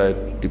wäre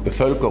die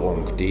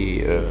Bevölkerung,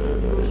 die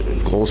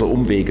große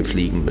Umwege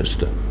fliegen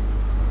müsste.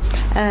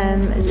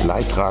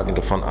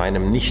 Leidtragende von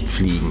einem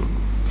Nicht-Fliegen.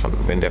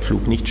 Wenn der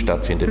Flug nicht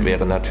stattfindet,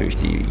 wäre natürlich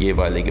die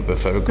jeweilige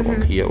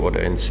Bevölkerung hier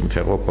oder in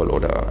Simferopol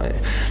oder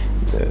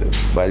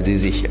weil sie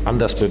sich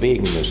anders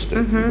bewegen müsste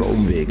über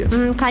Umwege.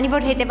 Քանի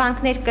որ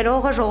հետևանքներ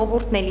կրողը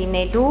ժողովուրդն է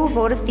լինելու,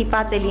 որը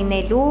ստիպված է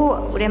լինելու,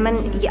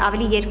 ուրեմն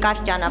ավելի երկար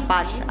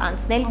ճանապարհ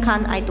անցնել,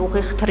 քան այդ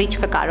ուղիղ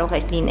թռիչքը կարող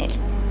է լինել։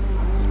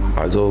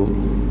 Also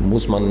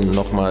muss man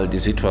nochmal die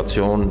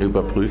Situation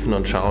überprüfen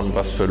und schauen,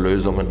 was für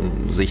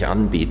Lösungen sich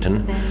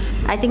anbieten.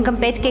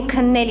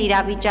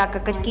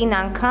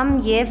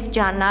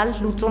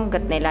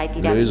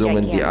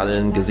 Lösungen, die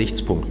allen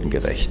Gesichtspunkten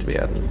gerecht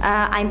werden.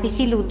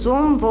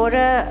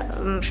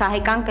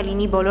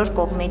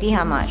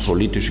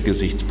 Politische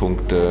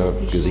Gesichtspunkte,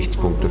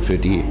 Gesichtspunkte für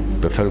die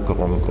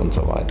Bevölkerung und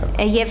so weiter.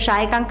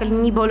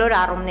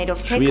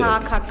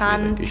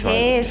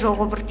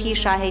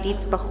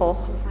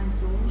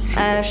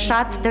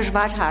 Շատ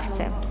դժվար հարց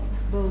է։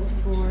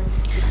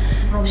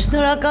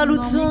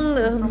 Շնորհակալություն,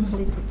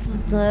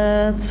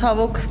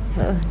 ցավոք,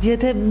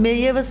 եթե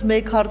եւս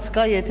մեկ հարց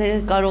կա, եթե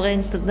կարող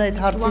ենք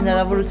այդ հարցի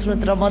հնարավորությունը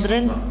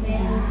տրամադրել։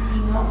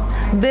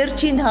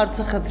 Վերջին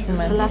հարցը խնդրում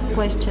եմ։ Last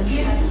question.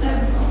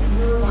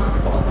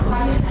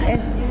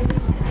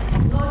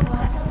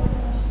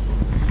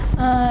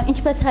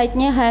 Ինչպես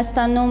հայտնի է,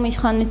 Հայաստանում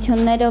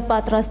իշխանությունները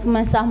պատրաստվում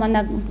են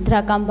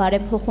սահմանադրական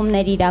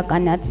բարեփոխումներ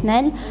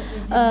իրականացնել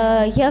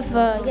եւ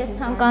ես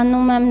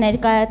ցանկանում եմ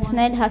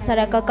ներկայացնել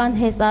հասարակական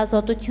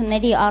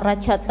հետազոտությունների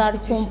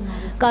առաջատարում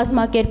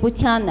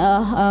կազմակերպության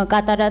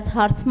կատարած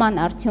հարցման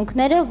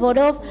արդյունքները,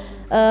 որով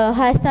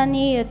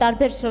Հայաստանի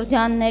տարբեր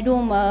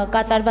շրջաններում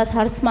կատարված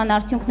հարցման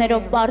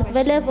արդյունքներով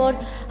պարզվել է, որ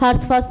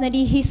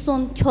հարցվածների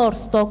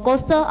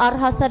 54%-ը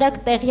առհասարակ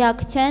տեղյակ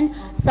չեն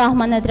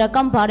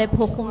սահմանադրական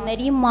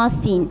բարեփոխումների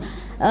մասին։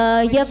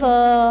 եւ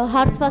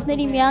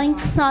հարցվածների միայն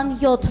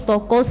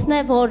 27%-ն է,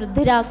 որ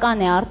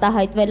դրական է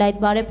արտահայտվել այդ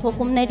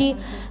բարեփոխումների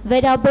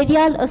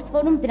վերաբերյալ, ըստ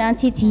որում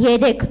դրանցից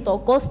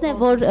 3%-ն է,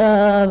 որ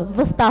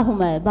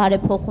վստահում է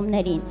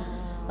բարեփոխումներին։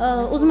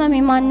 Ուզում եմ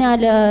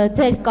իմանալ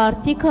ձեր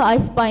կարծիքը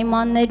այս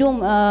պայմաններում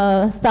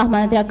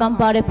սահմանադրական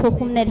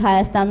բարեփոխումներ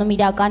Հայաստանում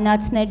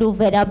իրականացնելու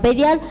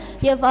վերաբերյալ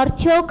եւ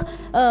արդյոք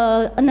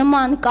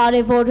նման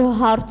կարևոր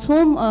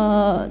հարցում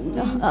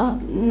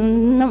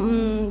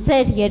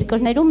ձեր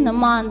երկրներում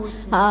նման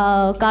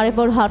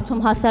կարևոր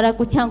հարցում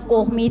հասարակության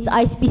կողմից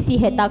այսպիսի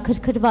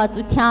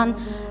հետաքրքրվածության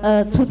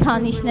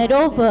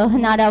ցուցանիշներով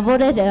հնարավոր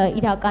է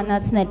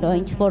իրականացնել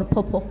ինչ-որ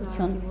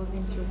փոփոխություն։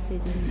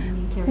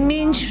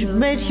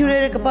 Մինչ մեր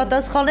հյուրերը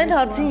կպատասխանեն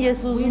հարցին, ես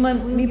ուզում եմ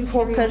մի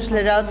փոքր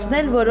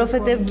լրացնել,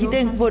 որովհետև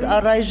գիտենք, որ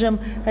առայժմ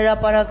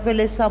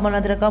հրապարակվել է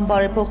սահմանադրական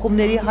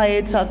բարեփոխումների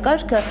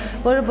հայեցակարգը,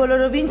 որը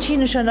բոլորովին չի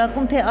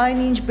նշանակում, թե այն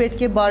ինչ պետք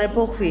է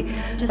բարեփոխվի։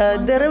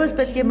 Դեռևս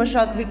պետք է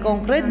մշակվի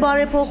կոնկրետ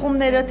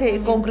բարեփոխումները, թե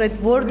կոնկրետ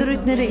որ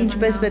դրույթները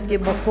ինչպես պետք է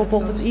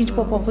ինչ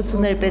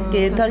փոփոխություններ պետք է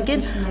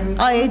ենթարկեն,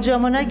 այդ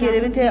ժամանակ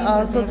երևի թե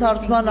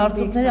սոցհարցման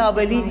արդյունքները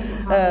ավելի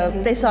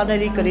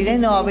տեսանելի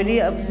կլինեն, ավելի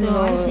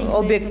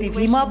օբյեկտիվ։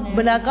 Հիմա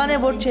բնական է,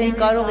 որ չէին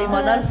կարող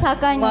իմանալ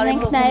սակայն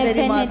ունենք նաև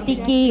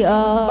գենետիկի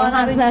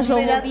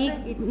հանձնաժողովի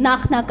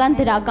նախնական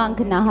դրական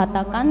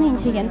գնահատականը,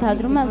 ինչը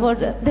ենթադրում է, որ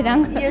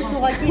դրանք ես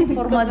ուղղակի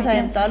ինֆորմացիա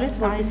եմ տալիս,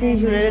 որպեսզի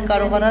հյուրերը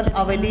կարողանան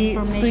ավելի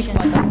ստույգ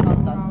պատասխան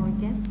տալ։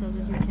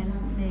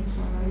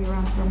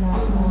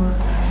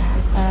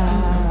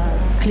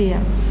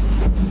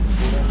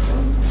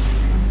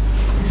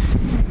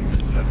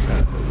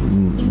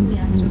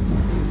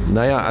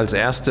 Naja, als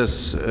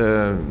erstes,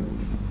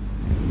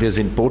 wir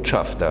sind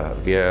Botschafter,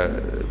 wir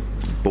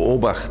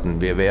beobachten,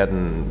 wir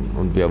werden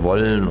und wir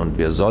wollen und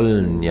wir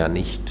sollen ja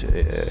nicht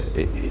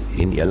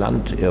in ihr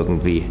Land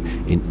irgendwie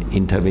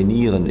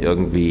intervenieren,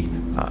 irgendwie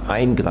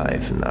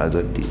eingreifen, also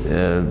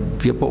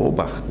wir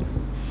beobachten.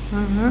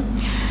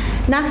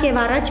 Նախ եւ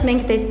առաջ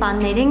մենք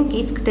դեսպաններ ենք,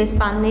 իսկ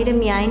դեսպանները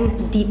միայն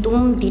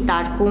դիտում,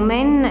 դիտարկում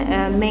են,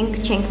 մենք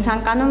չենք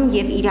ցանկանում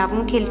եւ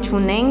իրավունք էլ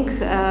չունենք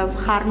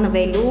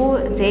խառնվելու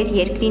ձեր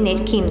երկրի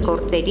ներքին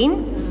գործերին։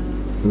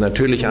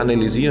 Natürlich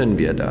analysieren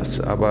wir das,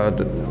 aber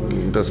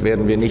das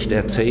werden wir nicht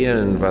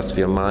erzählen, was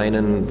wir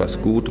meinen,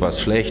 was gut, was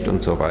schlecht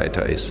und so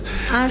weiter ist.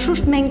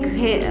 Անշուշտ մենք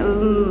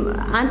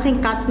անց ենք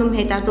կացնում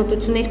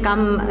հետազոտություններ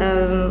կամ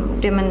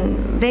ուրեմն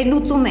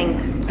վերլուծում ենք։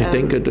 Ich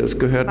denke, das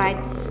gehört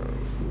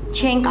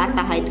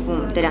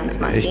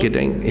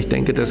Ich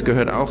denke, das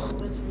gehört auch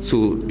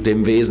zu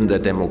dem Wesen der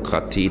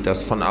Demokratie,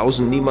 dass von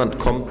außen niemand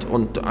kommt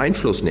und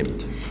Einfluss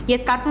nimmt.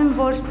 Ես կարծում եմ,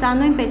 որ սա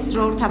նույնպես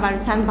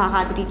ժողովրդավարության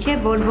բաղադրիչ է,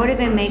 որ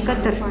որևէ մեկը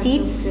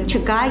դրսից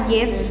չգա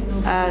եւ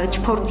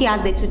չփորձի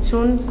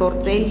ազդեցություն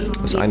գործել։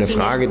 Das ist eine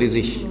Frage, die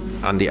sich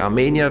an die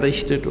Armenier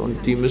richtet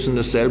und die müssen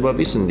es selber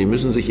wissen, die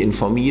müssen sich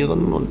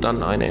informieren und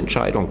dann eine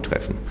Entscheidung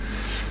treffen.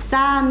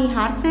 Սա մի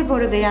հարց է,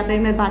 որը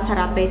վերաբերում է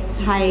բացառապես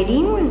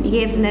հայերին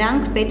եւ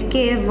նրանք պետք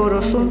է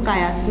որոշում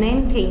կայացնեն,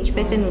 թե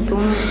ինչպես են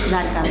ուզում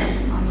զարգանալ։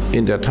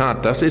 In der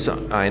Tat, das ist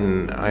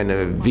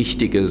eine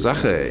wichtige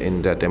Sache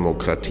in der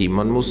Demokratie.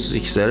 Man muss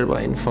sich selber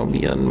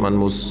informieren, man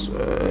muss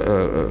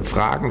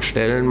Fragen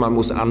stellen, man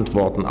muss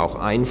Antworten auch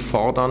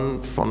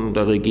einfordern von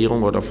der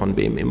Regierung oder von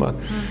wem immer,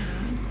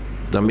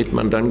 damit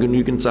man dann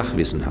genügend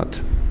Sachwissen hat.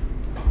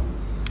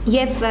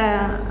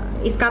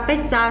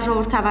 Իսկապես սա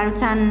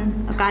ժողովրդավարության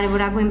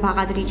կարևորագույն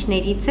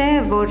բաղադրիչներից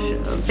է, որ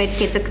պետք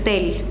է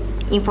ձգտել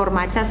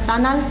ինֆորմացիա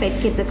ստանալ,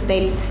 պետք է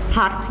ձգտել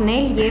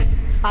հարցնել եւ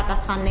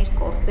պատասխաններ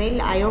կորցել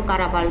այո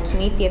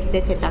կառավարությունից եւ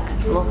ձեզ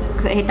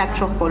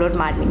հետաքրող բոլոր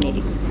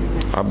մարմիններից։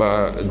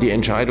 Aber die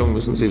Entscheidung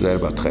müssen Sie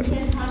selber treffen.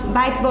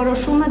 Բայց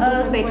որոշումը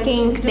դուք պետք է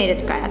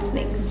ինքներդ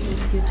կայացնեք։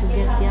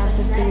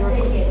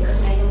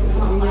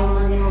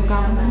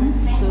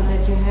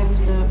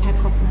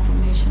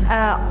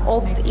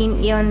 Ob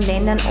in ihren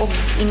Ländern, ob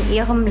in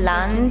ihrem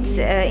Land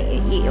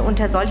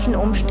unter solchen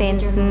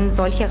Umständen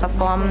solche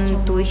Reformen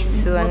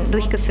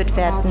durchgeführt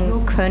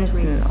werden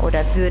könnten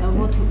oder würden.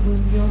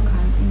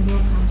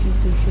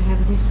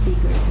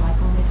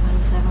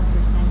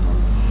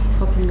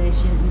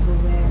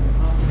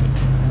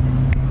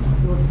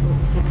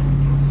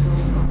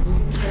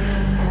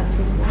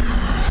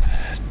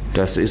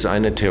 Das ist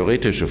eine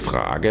theoretische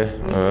Frage.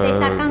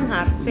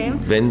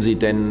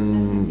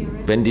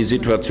 Wenn die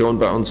Situation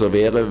bei uns so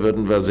wäre,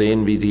 würden wir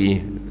sehen, wie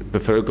die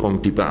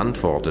Bevölkerung die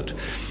beantwortet.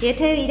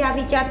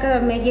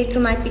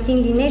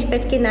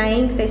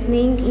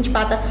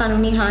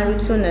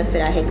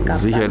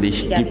 Sicherlich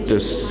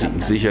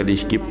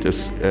gibt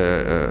es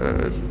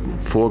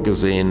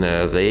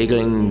vorgesehene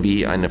Regeln,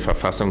 wie eine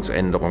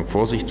Verfassungsänderung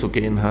vor sich zu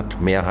gehen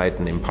hat,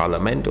 Mehrheiten im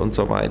Parlament und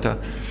so weiter.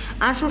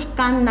 Անշուշտ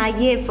կան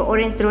նաև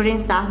օրենսդրորեն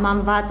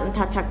սահմանված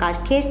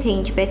ընթացակարգեր, թե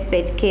ինչպես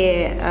պետք է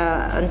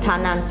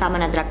ընթանան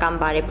սահմանադրական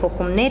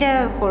բարեփոխումները,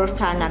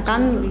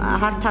 խորհրդարանական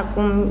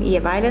հարթակում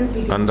եւ այլն։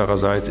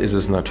 Andererseits ist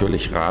es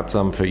natürlich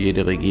ratsam für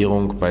jede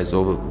Regierung bei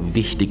so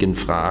wichtigen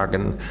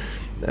Fragen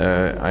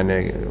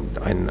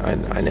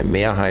eine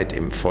Mehrheit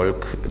im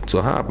Volk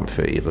zu haben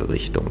für ihre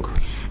Richtung.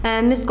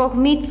 Մյուս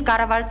կողմից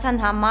կառավարության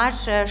համար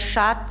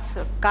շատ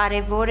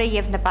կարևոր է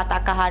եւ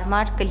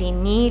նպատակահարմար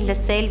կլինի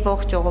լսել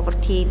ողջ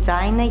ժողովրդի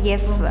ձայնը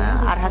եւ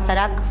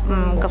առհասարակ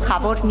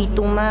գլխավոր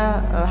միտումը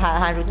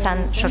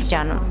հանրության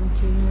շրջանում։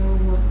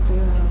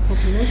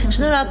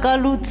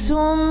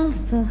 Շնորհակալություն,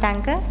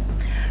 Danke։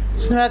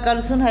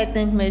 Շնորհակալություն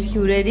հայտնենք մեր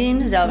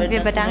հյուրերին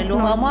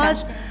հրավերնելու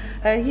համար։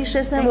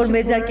 Հիշեցնեմ, որ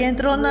մեդիա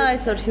կենտրոնը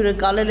այսօր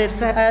հյուրընկալել էր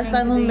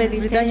Հայաստանում Մեծ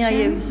Բրիտանիայի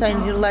եւ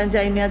Հյուսիսային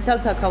Իռլանդիայի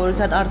Միացյալ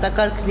Թագավորության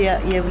արտակարգ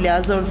եւ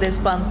լիազոր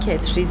դեսպան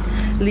Քեթրին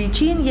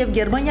Լիչին եւ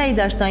Գերմանիայի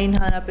Դաշնային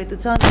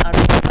Հանրապետության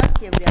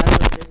արտակարգ եւ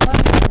լիազոր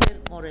դեսպան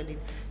Ռայներ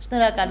Մորելին։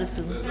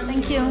 Շնորհակալություն։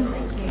 Thank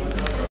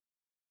you։